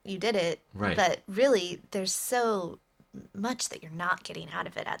that you did it. Right. But really, there's so much that you're not getting out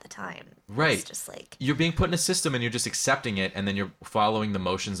of it at the time. Right. It's just like, You're being put in a system and you're just accepting it, and then you're following the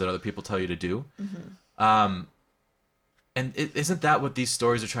motions that other people tell you to do. And isn't that what these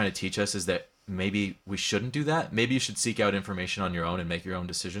stories are trying to teach us, is that maybe we shouldn't do that? Maybe you should seek out information on your own and make your own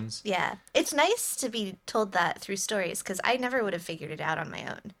decisions. yeah. It's nice to be told that through stories, because I never would have figured it out on my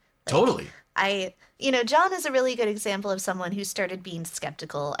own. Totally. John is a really good example of someone who started being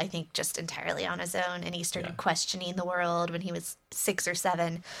skeptical, I think, just entirely on his own. And he started questioning the world when he was 6 or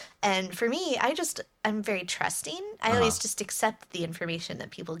 7. And for me, I'm very trusting. I always just accept the information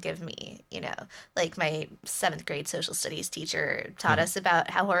that people give me, you know. Like, my 7th grade social studies teacher taught us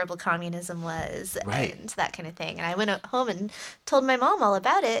about how horrible communism was Right. and that kind of thing. And I went home and told my mom all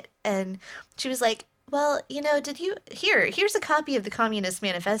about it. And she was like, well, you know, here's a copy of the Communist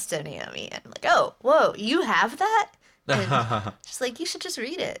Manifesto, Naomi. And I'm like, oh, whoa, you have that? And she's like, you should just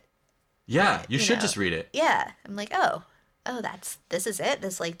read it. Yeah, you should know. just read it. Yeah. I'm like, oh, this is it?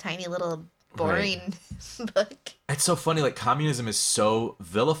 This, like, tiny little boring book. It's so funny, like, communism is so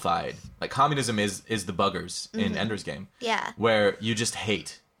vilified. Like, communism is the buggers in Ender's Game. Yeah. Where you just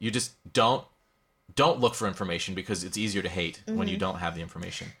hate. You just don't look for information, because it's easier to hate when you don't have the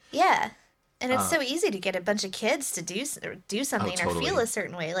information. Yeah. And it's so easy to get a bunch of kids to do something or totally. feel a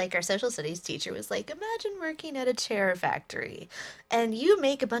certain way. Like, our social studies teacher was like, imagine working at a chair factory and you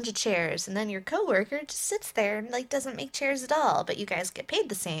make a bunch of chairs, and then your coworker just sits there and, like, doesn't make chairs at all, but you guys get paid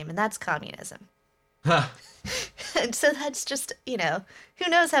the same, and that's communism. And so that's just, you know,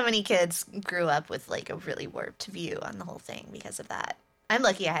 who knows how many kids grew up with, like, a really warped view on the whole thing because of that. I'm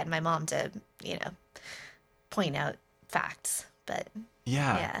lucky I had my mom to, you know, point out facts, but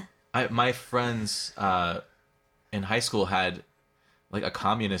yeah. My friends in high school had like a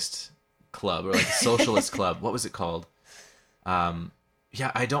communist club, or like a socialist club. What was it called? I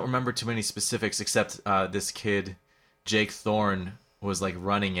don't remember too many specifics, except this kid, Jake Thorne, was like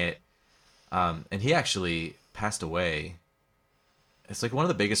running it. And he actually passed away. It's like one of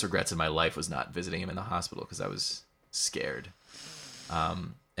the biggest regrets in my life was not visiting him in the hospital, because I was scared.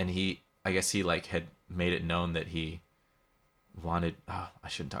 And I guess he like had made it known that he wanted, I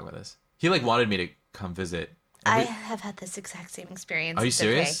shouldn't talk about this. He like wanted me to come visit. I have had this exact same experience. Are you It's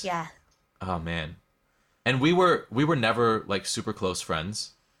okay. serious? Yeah. Oh man. And we were never like super close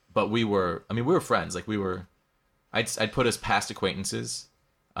friends, but we were friends. Like, I'd put as past acquaintances,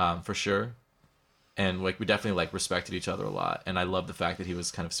 for sure. And like, we definitely like respected each other a lot. And I love the fact that he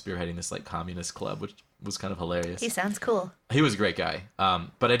was kind of spearheading this like communist club, which was kind of hilarious. He sounds cool. He was a great guy.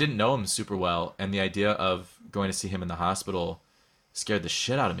 But I didn't know him super well. And the idea of going to see him in the hospital scared the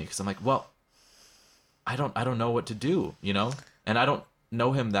shit out of me, because I'm like, well, I don't know what to do, you know? And I don't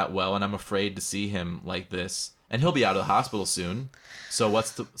know him that well, and I'm afraid to see him like this. And he'll be out of the hospital soon. So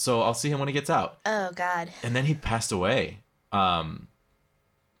I'll see him when he gets out. Oh God. And then he passed away. And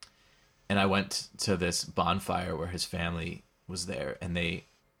I went to this bonfire where his family was there, and I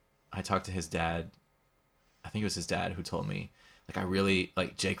talked to his dad. I think it was his dad who told me,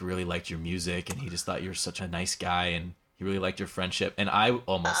 like, Jake really liked your music, and he just thought you were such a nice guy, and he really liked your friendship. And I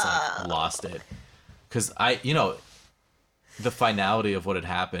almost like lost it, because the finality of what had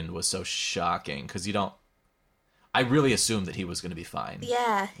happened was so shocking, because I really assumed that he was going to be fine.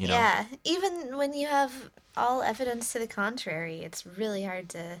 Yeah, You know? yeah. Even when you have all evidence to the contrary, it's really hard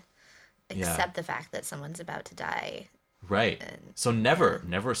to accept the fact that someone's about to die. Right. And So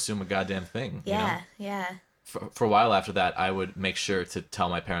never assume a goddamn thing. You know? yeah, yeah. For a while after that, I would make sure to tell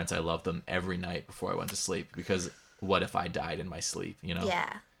my parents I loved them every night before I went to sleep, because what if I died in my sleep, you know?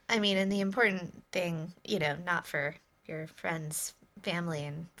 Yeah. I mean, and the important thing, not for your friends, family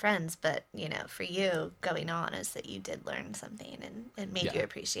and friends, but, for you going on is that you did learn something and it made you Yeah.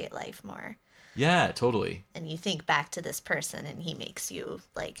 appreciate life more. Yeah, totally. And you think back to this person and he makes you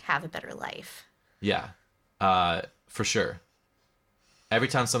like have a better life. Yeah. For sure. Every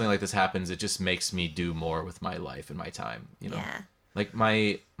time something like this happens, it just makes me do more with my life and my time, you know? Yeah. Like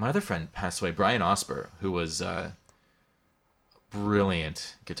my other friend passed away, Brian Osper, who was a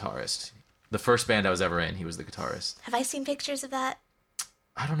brilliant guitarist. The first band I was ever in, he was the guitarist. Have I seen pictures of that?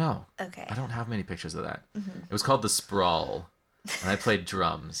 I don't know. Okay. I don't have many pictures of that. Mm-hmm. It was called The Sprawl, and I played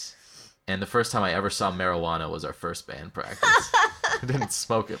drums. And the first time I ever saw marijuana was our first band practice. I didn't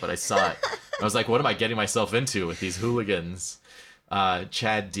smoke it, but I saw it. I was like, what am I getting myself into with these hooligans?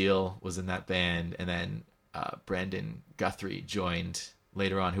 Chad Deal was in that band, and then Brandon Guthrie joined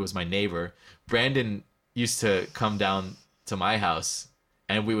later on, who was my neighbor. Brandon used to come down to my house,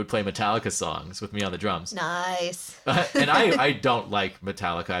 and we would play Metallica songs with me on the drums. Nice. And I don't like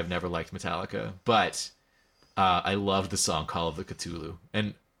Metallica. I've never liked Metallica, but I loved the song Call of the Cthulhu.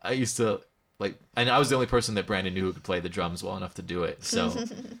 And I used to and I was the only person that Brandon knew who could play the drums well enough to do it. So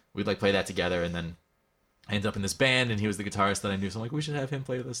we'd play that together, and then I ended up in this band, and he was the guitarist that I knew. So I'm like, we should have him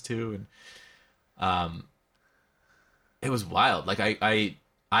play with us too. And it was wild. Like I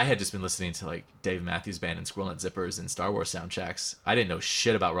had just been listening to like Dave Matthews Band and Squirrel Nut Zippers and Star Wars soundtracks. I didn't know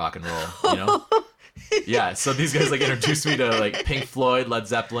shit about rock and roll, you know? Yeah, so these guys like introduced me to like Pink Floyd, Led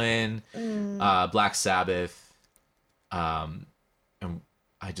Zeppelin, Black Sabbath, and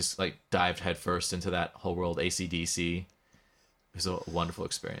I just like dived headfirst into that whole world. AC/DC. It was a wonderful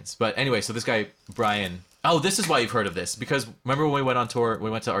experience. But anyway, so this guy Brian. Oh, this is why you've heard of this, because remember when we went on tour?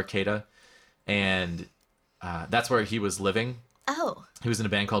 We went to Arcata, and that's where he was living. Oh. He was in a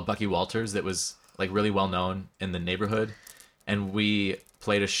band called Bucky Walters that was like really well known in the neighborhood, and we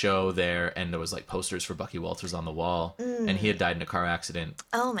played a show there, and there was like posters for Bucky Walters on the wall, and he had died in a car accident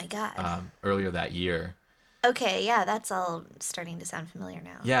Oh my God. earlier that year. Okay, yeah, that's all starting to sound familiar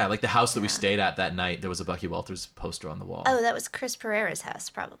now. Yeah, like the house that we stayed at that night, there was a Bucky Walters poster on the wall. Oh, that was Chris Pereira's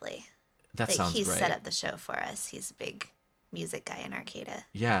house, probably. that Like, sounds he right. set up the show for us. He's a big music guy in Arcata.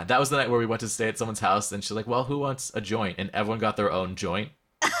 Yeah, that was the night where we went to stay at someone's house, and she's like, well, who wants a joint? And everyone got their own joint.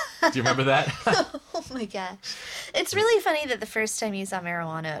 Do you remember that? Oh my gosh. It's really funny that the first time you saw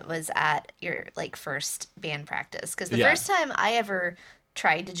marijuana was at your like first band practice. Because the Yeah. first time I ever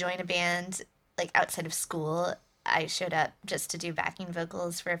tried to join a band, like outside of school, I showed up just to do backing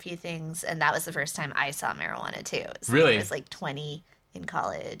vocals for a few things. And that was the first time I saw marijuana too. Really? I was like 20 in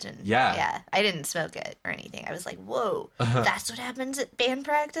college. And Yeah. I didn't smoke it or anything. I was like, whoa, that's what happens at band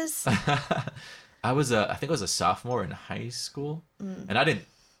practice? I think I was a sophomore in high school, and I didn't.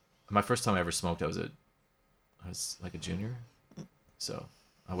 My first time I ever smoked, I was like a junior, so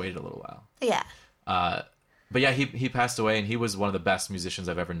I waited a little while. Yeah. But yeah, he passed away, and he was one of the best musicians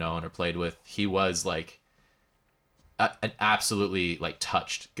I've ever known or played with. He was like an absolutely like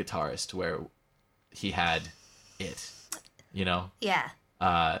touched guitarist, where he had it, you know. Yeah.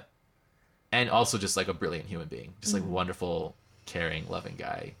 And also just like a brilliant human being, just like wonderful, caring, loving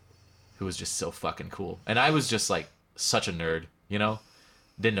guy who was just so fucking cool. And I was just like such a nerd, you know?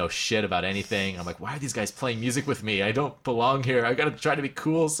 Didn't know shit about anything. I'm like, why are these guys playing music with me? I don't belong here. I gotta try to be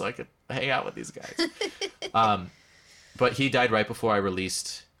cool so I could hang out with these guys. But he died right before I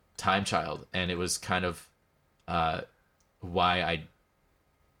released Time Child, and it was kind of why I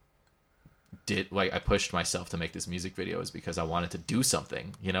pushed myself to make this music video, is because I wanted to do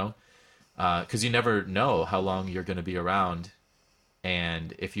something, you know? Because you never know how long you're going to be around,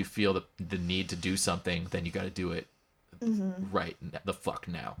 and if you feel the need to do something, then you got to do it right the fuck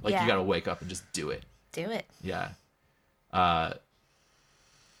now. Like, Yeah. you got to wake up and just do it. Do it. Yeah.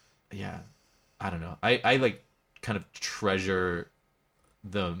 Yeah. I don't know. I like kind of treasure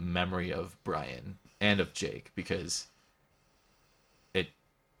the memory of Brian and of Jake, because it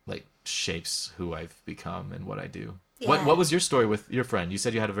like shapes who I've become and what I do. Yeah. What was your story with your friend? You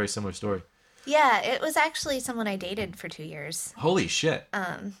said you had a very similar story. Yeah, it was actually someone I dated for 2 years. Holy shit.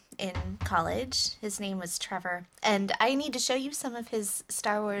 in college. His name was Trevor. And I need to show you some of his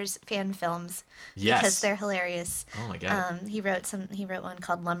Star Wars fan films. Yes. Because they're hilarious. Oh my God. He wrote one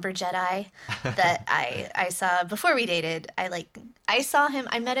called Lumber Jedi that I saw before we dated. I saw him,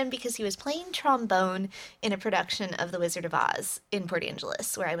 I met him because he was playing trombone in a production of The Wizard of Oz in Port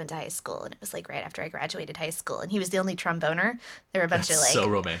Angeles, where I went to high school. And it was like right after I graduated high school. And he was the only tromboner. There were a bunch of like... so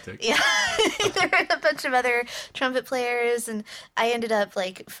romantic. Yeah. There were a bunch of other trumpet players, and I ended up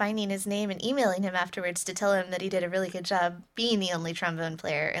like finding his name and emailing him afterwards to tell him that he did a really good job being the only trombone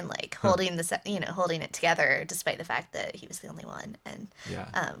player and like holding holding it together despite the fact that he was the only one. And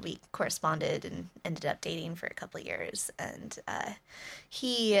we corresponded and ended up dating for a couple of years. And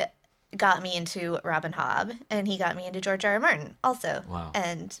he got me into Robin Hobb, and he got me into George R. R. Martin also. Wow.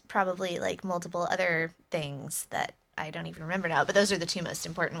 And probably like multiple other things that I don't even remember now, but those are the two most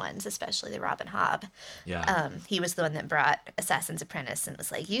important ones, especially the Robin Hobb. Yeah. He was the one that brought Assassin's Apprentice and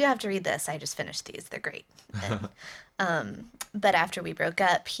was like, you have to read this. I just finished these. They're great. And, but after we broke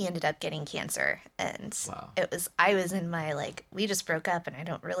up, he ended up getting cancer. And Wow. I was in my like, we just broke up and I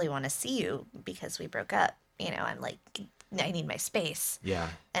don't really want to see you because we broke up. I'm like, I need my space. Yeah.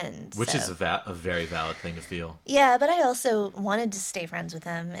 And Which so, is a very valid thing to feel. yeah, but I also wanted to stay friends with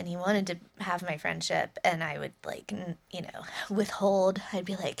him, and he wanted to have my friendship, and I would like, withhold.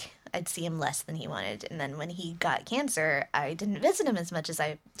 I'd see him less than he wanted, and then when he got cancer, I didn't visit him as much as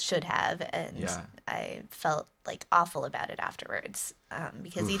I should have, and I felt like awful about it afterwards,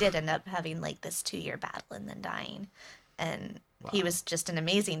 because he did end up having like this 2-year battle and then dying, and he was just an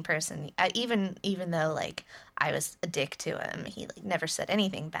amazing person. Even though like I was a dick to him, he like never said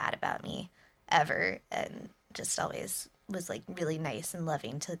anything bad about me ever, and just always was like really nice and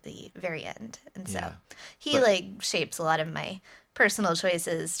loving to the very end. And so he like shapes a lot of my personal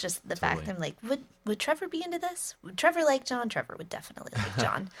choices. Just the fact that I'm like, would Trevor be into this? Would Trevor like John? Trevor would definitely like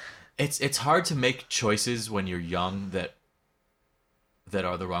John. It's hard to make choices when you're young that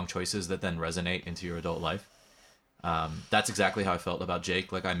are the wrong choices that then resonate into your adult life. That's exactly how I felt about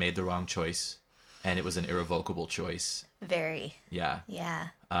Jake. Like I made the wrong choice, and it was an irrevocable choice. Very. Yeah. Yeah.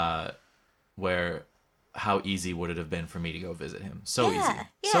 Where, how easy would it have been for me to go visit him? So Yeah, easy.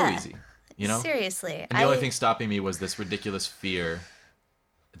 yeah. So easy. Seriously. And the only thing stopping me was this ridiculous fear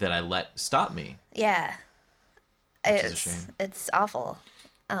that I let stop me. Yeah. Which is a shame. It's awful.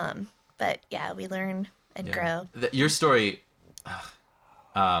 But yeah, we learn and grow. Your story,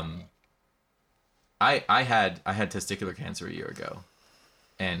 I had testicular cancer a year ago,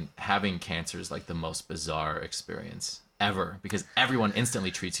 and having cancer is like the most bizarre experience ever because everyone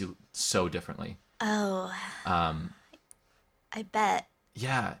instantly treats you so differently. Oh. I bet.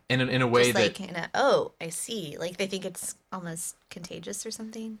 Yeah, in a way just that I see. Like they think it's almost contagious or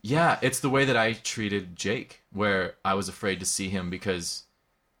something. Yeah, it's the way that I treated Jake, where I was afraid to see him because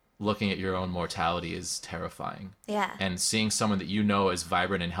looking at your own mortality is terrifying. Yeah. And seeing someone that you know is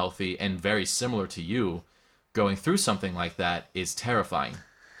vibrant and healthy and very similar to you going through something like that is terrifying.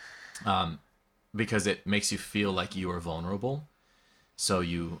 Because it makes you feel like you are vulnerable, so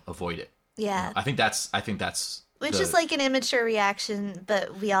you avoid it. Yeah. I think that's which is like an immature reaction,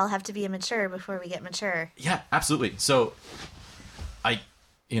 but we all have to be immature before we get mature. Yeah, absolutely. So I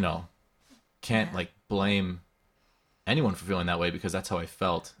can't like blame anyone for feeling that way because that's how I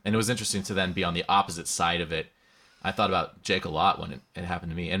felt. And it was interesting to then be on the opposite side of it. I thought about Jake a lot when it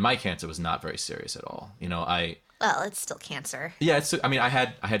happened to me, and my cancer was not very serious at all. Well, it's still cancer. Yeah, I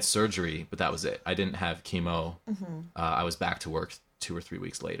had surgery, but that was it. I didn't have chemo. Mm-hmm. I was back to work 2 or 3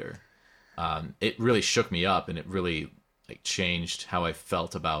 weeks later. It really shook me up, and it really like changed how I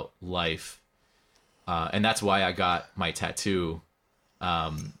felt about life. And that's why I got my tattoo.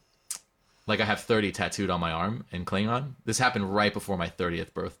 Like I have 30 tattooed on my arm in Klingon. This happened right before my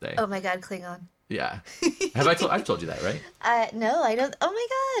 30th birthday. Oh my God, Klingon. Yeah. I've told you that, right? No, I don't. Oh my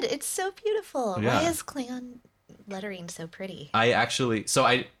God, it's so beautiful. Yeah. Why is Klingon lettering so pretty?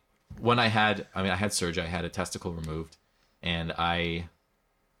 When I had surgery, I had a testicle removed, and I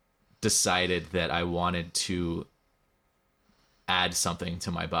decided that I wanted to add something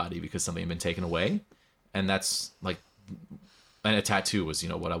to my body because something had been taken away. And that's like, and a tattoo was,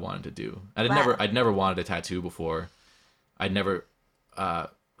 what I wanted to do. And I'd never wanted a tattoo before. I'd never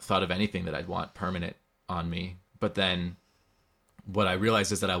thought of anything that I'd want permanent on me. But then what I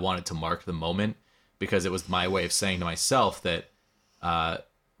realized is that I wanted to mark the moment because it was my way of saying to myself that,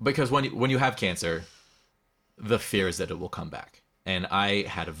 because when you have cancer, the fear is that it will come back. And I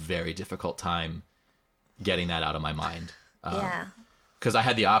had a very difficult time getting that out of my mind. Yeah. Because I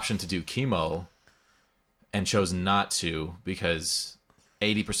had the option to do chemo and chose not to because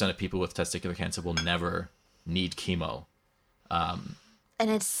 80% of people with testicular cancer will never need chemo. And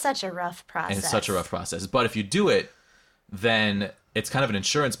it's such a rough process. And it's such a rough process. But if you do it, then it's kind of an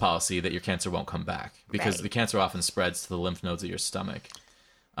insurance policy that your cancer won't come back, because Right. the cancer often spreads to the lymph nodes of your stomach.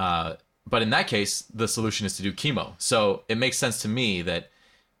 But in that case, the solution is to do chemo. So it makes sense to me that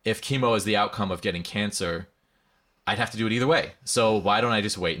if chemo is the outcome of getting cancer, I'd have to do it either way. So why don't I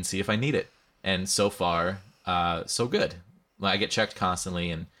just wait and see if I need it? And so far, so good. I get checked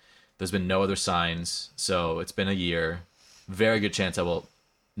constantly, and there's been no other signs. So it's been a year. Very good chance I will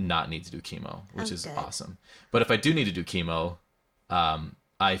not need to do chemo, which is good. awesome. But if I do need to do chemo,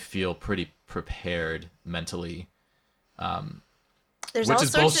 I feel pretty prepared mentally, There's which all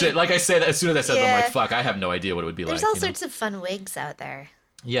is sorts bullshit. of, Like I said, as soon as I said that, I'm Yeah. like, fuck, I have no idea what it would be there's like. all you know? sorts of fun wigs out there.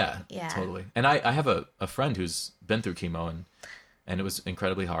 Yeah, Yeah. totally. And I have a friend who's been through chemo, and it was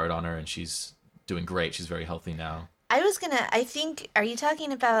incredibly hard on her, and she's doing great. She's very healthy now. I think, are you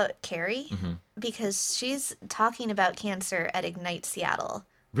talking about Carrie? Mm-hmm. Because she's talking about cancer at Ignite Seattle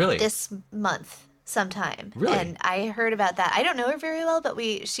Really? this month sometime. Really? And I heard about that. I don't know her very well, but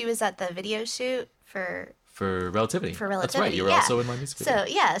she was at the video shoot for For Relativity. For That's right. Relativity, You were yeah. also in my music video. so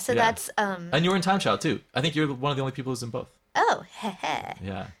yeah, so Yeah. that's And you were in Time Child, too. I think you're one of the only people who's in both. oh, heh.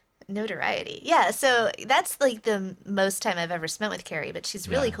 Yeah. Notoriety. Yeah, so that's like the most time I've ever spent with Carrie, but she's a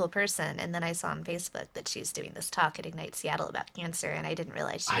really Yeah. cool person. And then I saw on Facebook that she's doing this talk at Ignite Seattle about cancer, and I didn't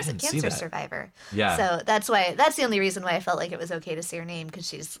realize she I was a didn't see cancer that. survivor. Yeah. So that's the only reason why I felt like it was okay to say her name, because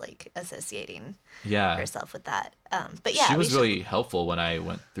she's like associating Yeah. herself with that. But yeah, she we was should- really helpful when I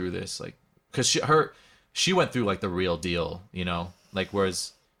went through this, like, because she went through like the real deal, you know, like,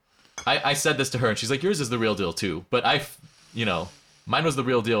 whereas I said this to her and she's like, yours is the real deal too, but mine was the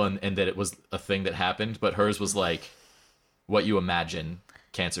real deal, and that it was a thing that happened, but hers was like what you imagine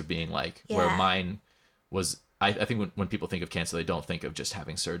cancer being like, where Yeah. mine was, I think when people think of cancer, they don't think of just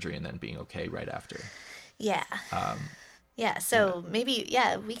having surgery and then being okay right after. Yeah. Yeah, so maybe,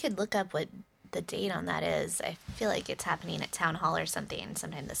 we could look up what the date on that is. I feel like it's happening at Town Hall or something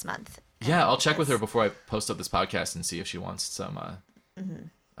sometime this month. Yeah, I'll check with her before I post up this podcast and see if she wants some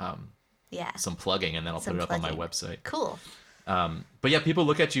Yeah. some plugging, and then I'll Some put it up on my plugging. website. Cool. But yeah, people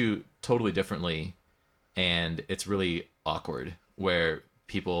look at you totally differently, and it's really awkward where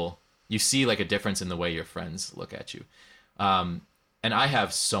you see like a difference in the way your friends look at you. And I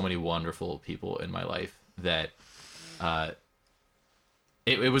have so many wonderful people in my life that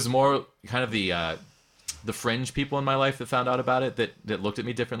it was more kind of the fringe people in my life that found out about it, that looked at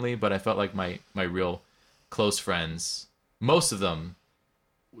me differently. But I felt like my real close friends, most of them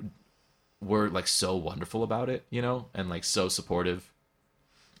were like so wonderful about it, you know, and like so supportive.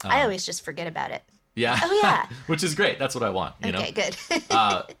 I always just forget about it. Yeah. Oh, yeah. Which is great. That's what I want, you know? Okay, good.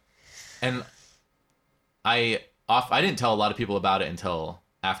 And I didn't tell a lot of people about it until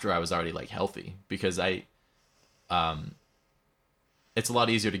after I was already like healthy, because it's a lot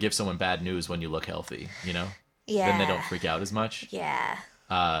easier to give someone bad news when you look healthy, you know? Yeah. Then they don't freak out as much. Yeah.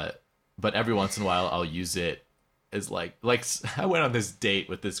 But every once in a while I'll use it as like I went on this date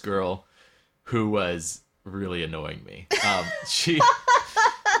with this girl who was really annoying me.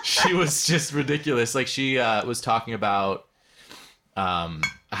 She was just ridiculous. Like, she was talking about God,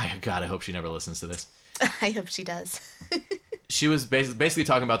 I hope she never listens to this. I hope she does. She was basically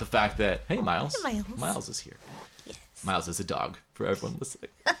talking about the fact that, hey, Miles. Hey, Miles. Miles is here. Yes. Miles is a dog, for everyone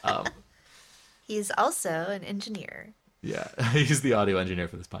listening. He's also an engineer. Yeah, he's the audio engineer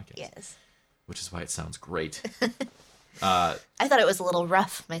for this podcast. Yes. Which is why it sounds great. I thought it was a little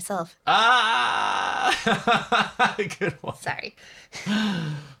rough myself. Good one. Sorry.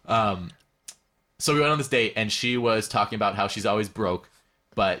 So we went on this date, and she was talking about how she's always broke,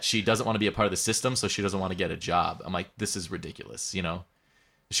 but she doesn't want to be a part of the system, so she doesn't want to get a job. I'm like, this is ridiculous, you know?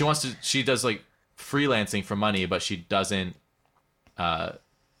 She does like freelancing for money, but she doesn't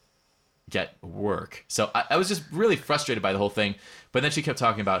get work. So I was just really frustrated by the whole thing. But then she kept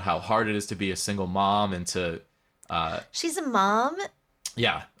talking about how hard it is to be a single mom and to, She's a mom.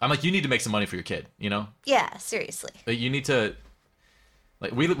 yeah. I'm like, you need to make some money for your kid, you know? Yeah, seriously. Like, you need to,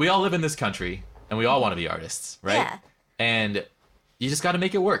 like, we all live in this country, and we all want to be artists, right? Yeah. And you just got to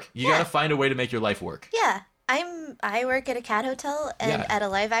make it work. You Yeah. got to find a way to make your life work. Yeah. I work at a cat hotel and Yeah. at a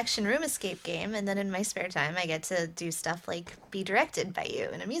live action room escape game, and then in my spare time I get to do stuff like be directed by you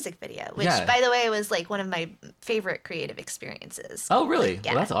in a music video, which Yeah. by the way was like one of my favorite creative experiences. Oh, really?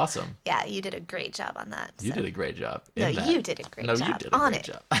 Yeah. Well, that's awesome. Yeah, you did a great job on that. You so- did a great job. No, in that. you did a great No, job you did a on great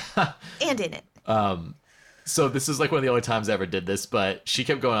it job. and in it. So this is like one of the only times I ever did this, but she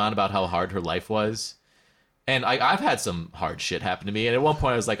kept going on about how hard her life was. And I've had some hard shit happen to me. And at one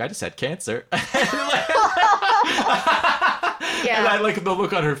point I was like, I just had cancer. Yeah. And I like the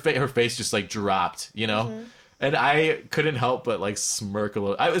look on her face just like dropped, you know? And I couldn't help but like smirk a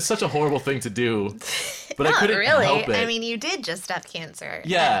little. It's such a horrible thing to do, but I Not couldn't really. help it. I mean, you did just have cancer.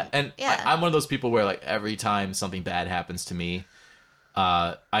 Yeah, and yeah. I'm one of those people where like every time something bad happens to me,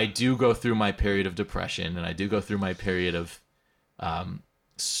 I do go through my period of depression and I do go through my period of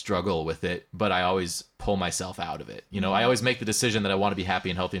struggle with it, but I always pull myself out of it. You know, I always make the decision that I want to be happy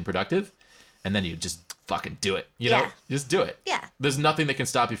and healthy and productive, and then you just fucking do it. You know, just do it. Yeah. There's nothing that can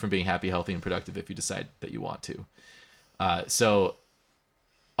stop you from being happy, healthy, and productive if you decide that you want to. So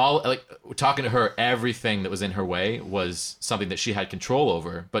all like talking to her, everything that was in her way was something that she had control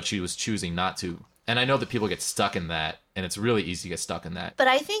over, but she was choosing not to. And I know that people get stuck in that, and it's really easy to get stuck in that. But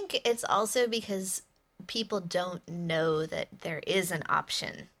I think it's also because people don't know that there is an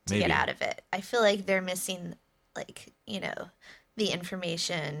option to get out of it. I feel like they're missing, like, you know, the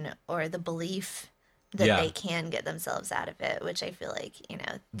information or the belief that they can get themselves out of it, which I feel like, you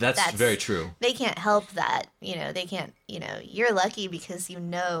know, that's very true. They can't help that, you know, they can't, you know, you're lucky because you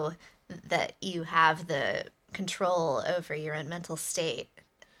know that you have the control over your own mental state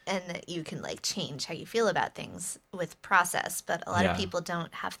and that you can like change how you feel about things with process. But a lot of people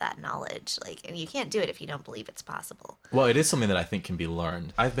don't have that knowledge, like, and you can't do it if you don't believe it's possible. Well, it is something that I think can be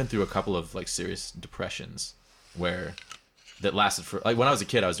learned. I've been through a couple of like serious depressions that lasted for, like, when I was a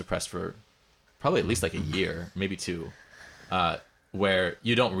kid, I was depressed for probably at least like a year, maybe 2, where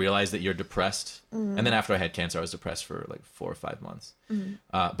you don't realize that you're depressed. And then after I had cancer, I was depressed for like 4 or 5 months.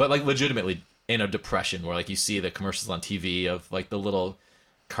 But like legitimately in a depression where like you see the commercials on TV of like the little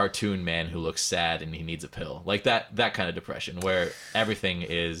cartoon man who looks sad and he needs a pill. Like that kind of depression where everything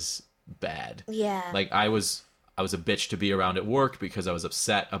is bad. Yeah. Like I was a bitch to be around at work because I was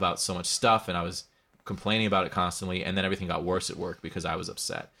upset about so much stuff and I was complaining about it constantly, and then everything got worse at work because I was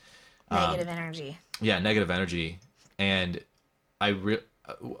upset. Negative energy. Yeah, negative energy. And a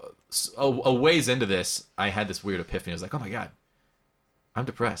ways into this, I had this weird epiphany. I was like, oh my God, I'm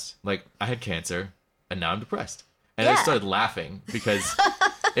depressed. Like, I had cancer, and now I'm depressed. And I started laughing because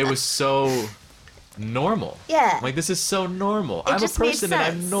it was so normal. Yeah. Like, this is so normal. I'm a person and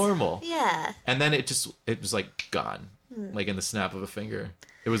I'm normal. Yeah. And then it was like gone, like in the snap of a finger.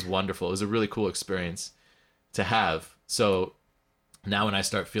 It was wonderful. It was a really cool experience to have. So now when I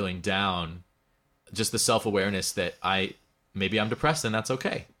start feeling down, just the self-awareness that maybe I'm depressed and that's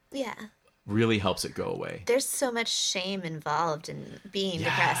okay. Yeah. Really helps it go away. There's so much shame involved in being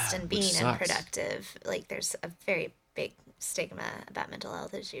depressed and being unproductive. Like, there's a very big stigma about mental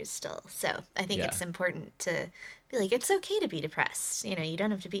health issues still. So I think it's important to be like, it's okay to be depressed. You know, you don't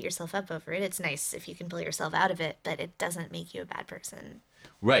have to beat yourself up over it. It's nice if you can pull yourself out of it, but it doesn't make you a bad person.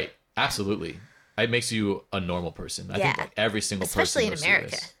 Right. Absolutely. It makes you a normal person. I think like every single especially person. Especially in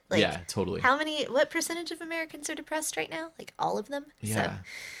America. Like, yeah, totally. What percentage of Americans are depressed right now? Like all of them? Yeah.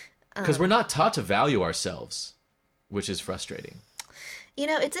 Because we're not taught to value ourselves, which is frustrating. You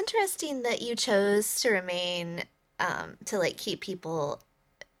know, it's interesting that you chose to remain, to like keep people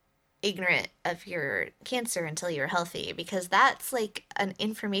ignorant of your cancer until you're healthy, because that's like an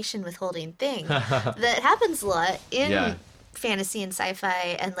information withholding thing that happens a lot in fantasy and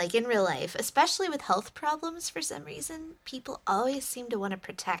sci-fi and like in real life, especially with health problems. For some reason, people always seem to want to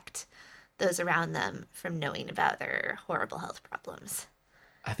protect those around them from knowing about their horrible health problems.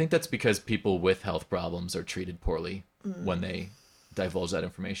 I think that's because people with health problems are treated poorly when they divulge that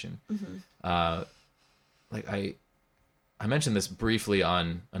information. Like I mentioned this briefly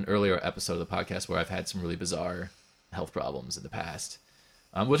on an earlier episode of the podcast where I've had some really bizarre health problems in the past,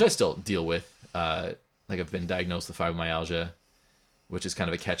 which I still deal with. Like I've been diagnosed with fibromyalgia, which is kind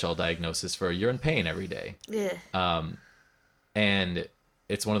of a catch-all diagnosis for you're in pain every day. Yeah. And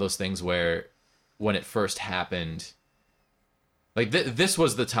it's one of those things where when it first happened, like this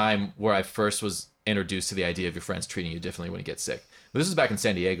was the time where I first was introduced to the idea of your friends treating you differently when you get sick. But this was back in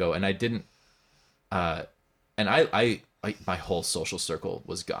San Diego, and I didn't, and I my whole social circle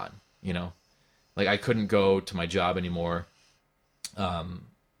was gone, you know? Like I couldn't go to my job anymore.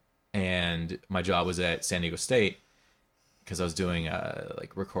 And my job was at San Diego State because I was doing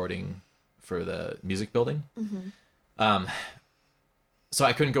like recording for the music building. So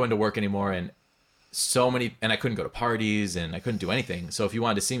I couldn't go into work anymore, and I couldn't go to parties, and I couldn't do anything. So if you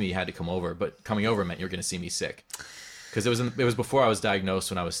wanted to see me, you had to come over. But coming over meant you're going to see me sick, because it was before I was diagnosed,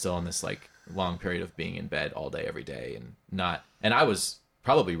 when I was still in this like long period of being in bed all day, every day, and I was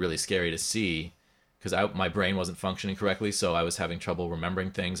probably really scary to see, because my brain wasn't functioning correctly, so I was having trouble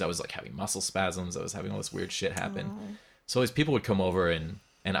remembering things. I was like having muscle spasms. I was having all this weird shit happen. Oh. So these people would come over, and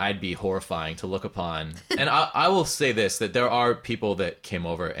I'd be horrifying to look upon. And I will say this, that there are people that came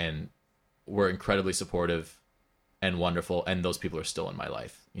over and were incredibly supportive and wonderful, and those people are still in my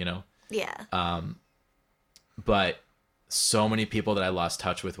life, you know? Yeah. But so many people that I lost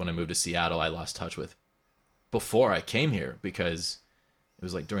touch with when I moved to Seattle, I lost touch with before I came here, because it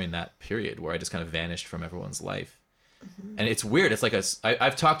was like during that period where I just kind of vanished from everyone's life. Mm-hmm. And it's weird. It's like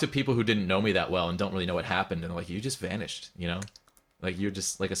I've talked to people who didn't know me that well and don't really know what happened. And they're like, you just vanished, you know? Like you're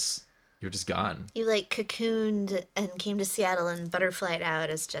just you're just gone. You like cocooned and came to Seattle and butterflied out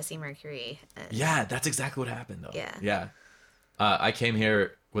as Jesse Mercury. Yeah, that's exactly what happened though. Yeah. Yeah. I came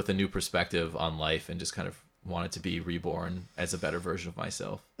here with a new perspective on life and just kind of wanted to be reborn as a better version of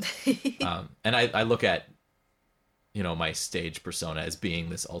myself. And I look at, you know, my stage persona as being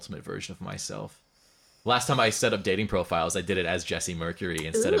this ultimate version of myself. Last time I set up dating profiles, I did it as Jesse Mercury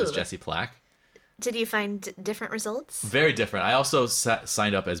instead of as Jesse Plack. Did you find different results? Very different. I also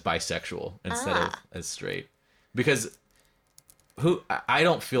signed up as bisexual instead of as straight, because I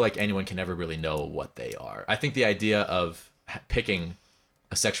don't feel like anyone can ever really know what they are. I think the idea of picking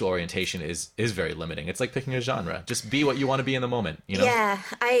a sexual orientation is very limiting. It's like picking a genre. Just be what you want to be in the moment, you know? Yeah,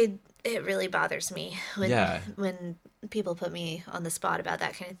 it really bothers me when people put me on the spot about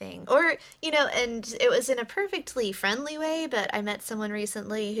that kind of thing. Or, you know, and it was in a perfectly friendly way, but I met someone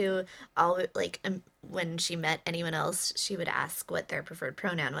recently who when she met anyone else, she would ask what their preferred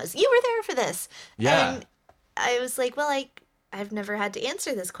pronoun was. You were there for this. Yeah. And I was like, well, I've never had to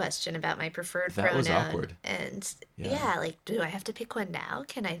answer this question about my preferred pronoun. That was awkward. And like, do I have to pick one now?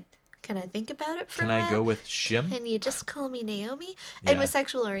 Can I think about it for a while? Can I go with Shim? Can you just call me Naomi? Yeah. And with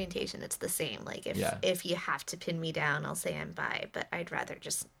sexual orientation, it's the same. Like, if you have to pin me down, I'll say I'm bi, but I'd rather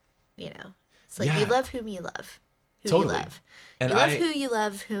just, you know, it's like you love whom you love. Totally. You love. And you love who you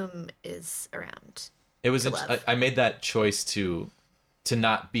love, whom is around. It was, I made that choice to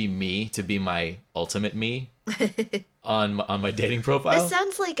not be me, to be my ultimate me on my dating profile. This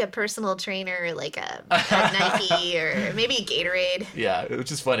sounds like a personal trainer, like a Nike or maybe a Gatorade. Yeah,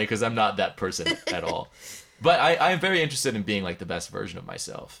 which is funny because I'm not that person at all. But I am very interested in being like the best version of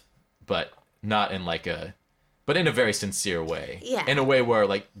myself, but not in but in a very sincere way. Yeah. In a way where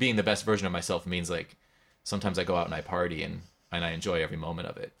like being the best version of myself means like sometimes I go out and I party and I enjoy every moment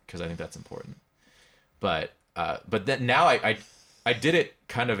of it because I think that's important. But then now I did it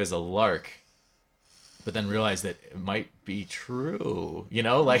kind of as a lark, but then realized that it might be true, you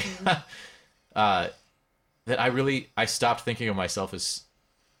know, like that I stopped thinking of myself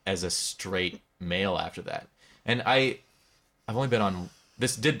as a straight male after that. And I've only been on,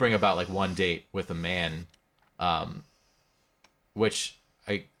 this did bring about like one date with a man, which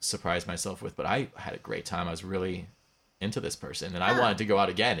I surprised myself with, but I had a great time. I was really into this person and I wanted to go out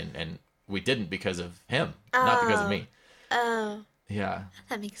again and we didn't because of him, not because of me. Oh. Yeah.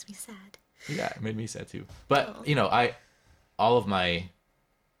 That makes me sad. Yeah, it made me sad too. But, you know, all of my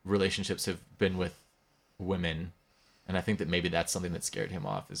relationships have been with women, and I think that maybe that's something that scared him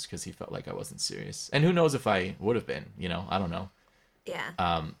off, is because he felt like I wasn't serious. And who knows if I would have been, you know? I don't know. Yeah.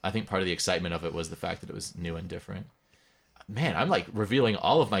 I think part of the excitement of it was the fact that it was new and different. Man, I'm like revealing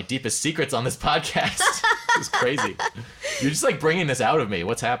all of my deepest secrets on this podcast. It's crazy. You're just like bringing this out of me.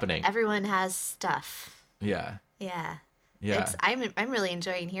 What's happening? Everyone has stuff. Yeah. Yeah. Yeah. I'm really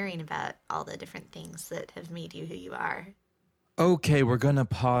enjoying hearing about all the different things that have made you who you are. Okay, we're going to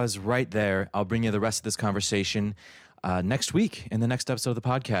pause right there. I'll bring you the rest of this conversation next week in the next episode of the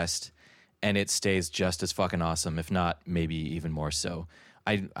podcast. And it stays just as fucking awesome, if not maybe even more so.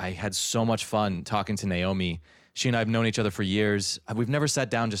 I had so much fun talking to Naomi. She and I have known each other for years. We've never sat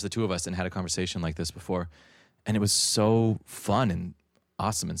down, just the two of us, and had a conversation like this before. And it was so fun and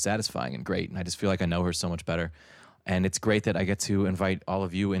awesome and satisfying and great. And I just feel like I know her so much better. And it's great that I get to invite all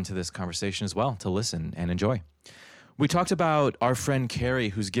of you into this conversation as well to listen and enjoy. We talked about our friend Carrie,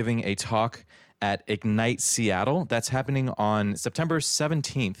 who's giving a talk at Ignite Seattle. That's happening on September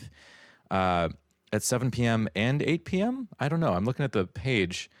 17th at 7 p.m. and 8 p.m. I don't know. I'm looking at the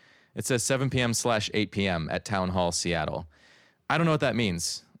page. It says 7 p.m/8 p.m. at Town Hall, Seattle. I don't know what that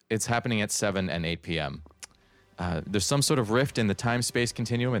means. It's happening at 7 and 8 p.m. There's some sort of rift in the time-space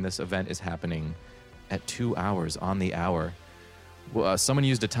continuum, and this event is happening at 2 hours on the hour. Someone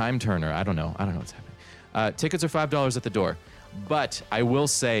used a time turner. I don't know what's happening. Tickets are $5 at the door. But I will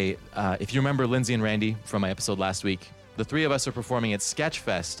say, if you remember Lindsay and Randy from my episode last week, the three of us are performing at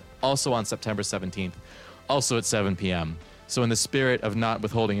Sketchfest, also on September 17th, also at 7 p.m. So in the spirit of not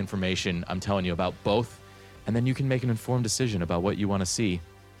withholding information, I'm telling you about both, and then you can make an informed decision about what you want to see.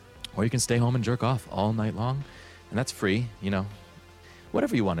 Or you can stay home and jerk off all night long, and that's free, you know,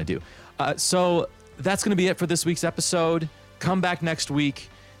 whatever you want to do. So that's going to be it for this week's episode. Come back next week.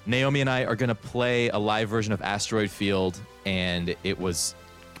 Naomi and I are going to play a live version of Asteroid Field, and it was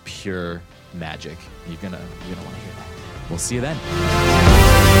pure magic. You're gonna want to hear that. We'll see you then.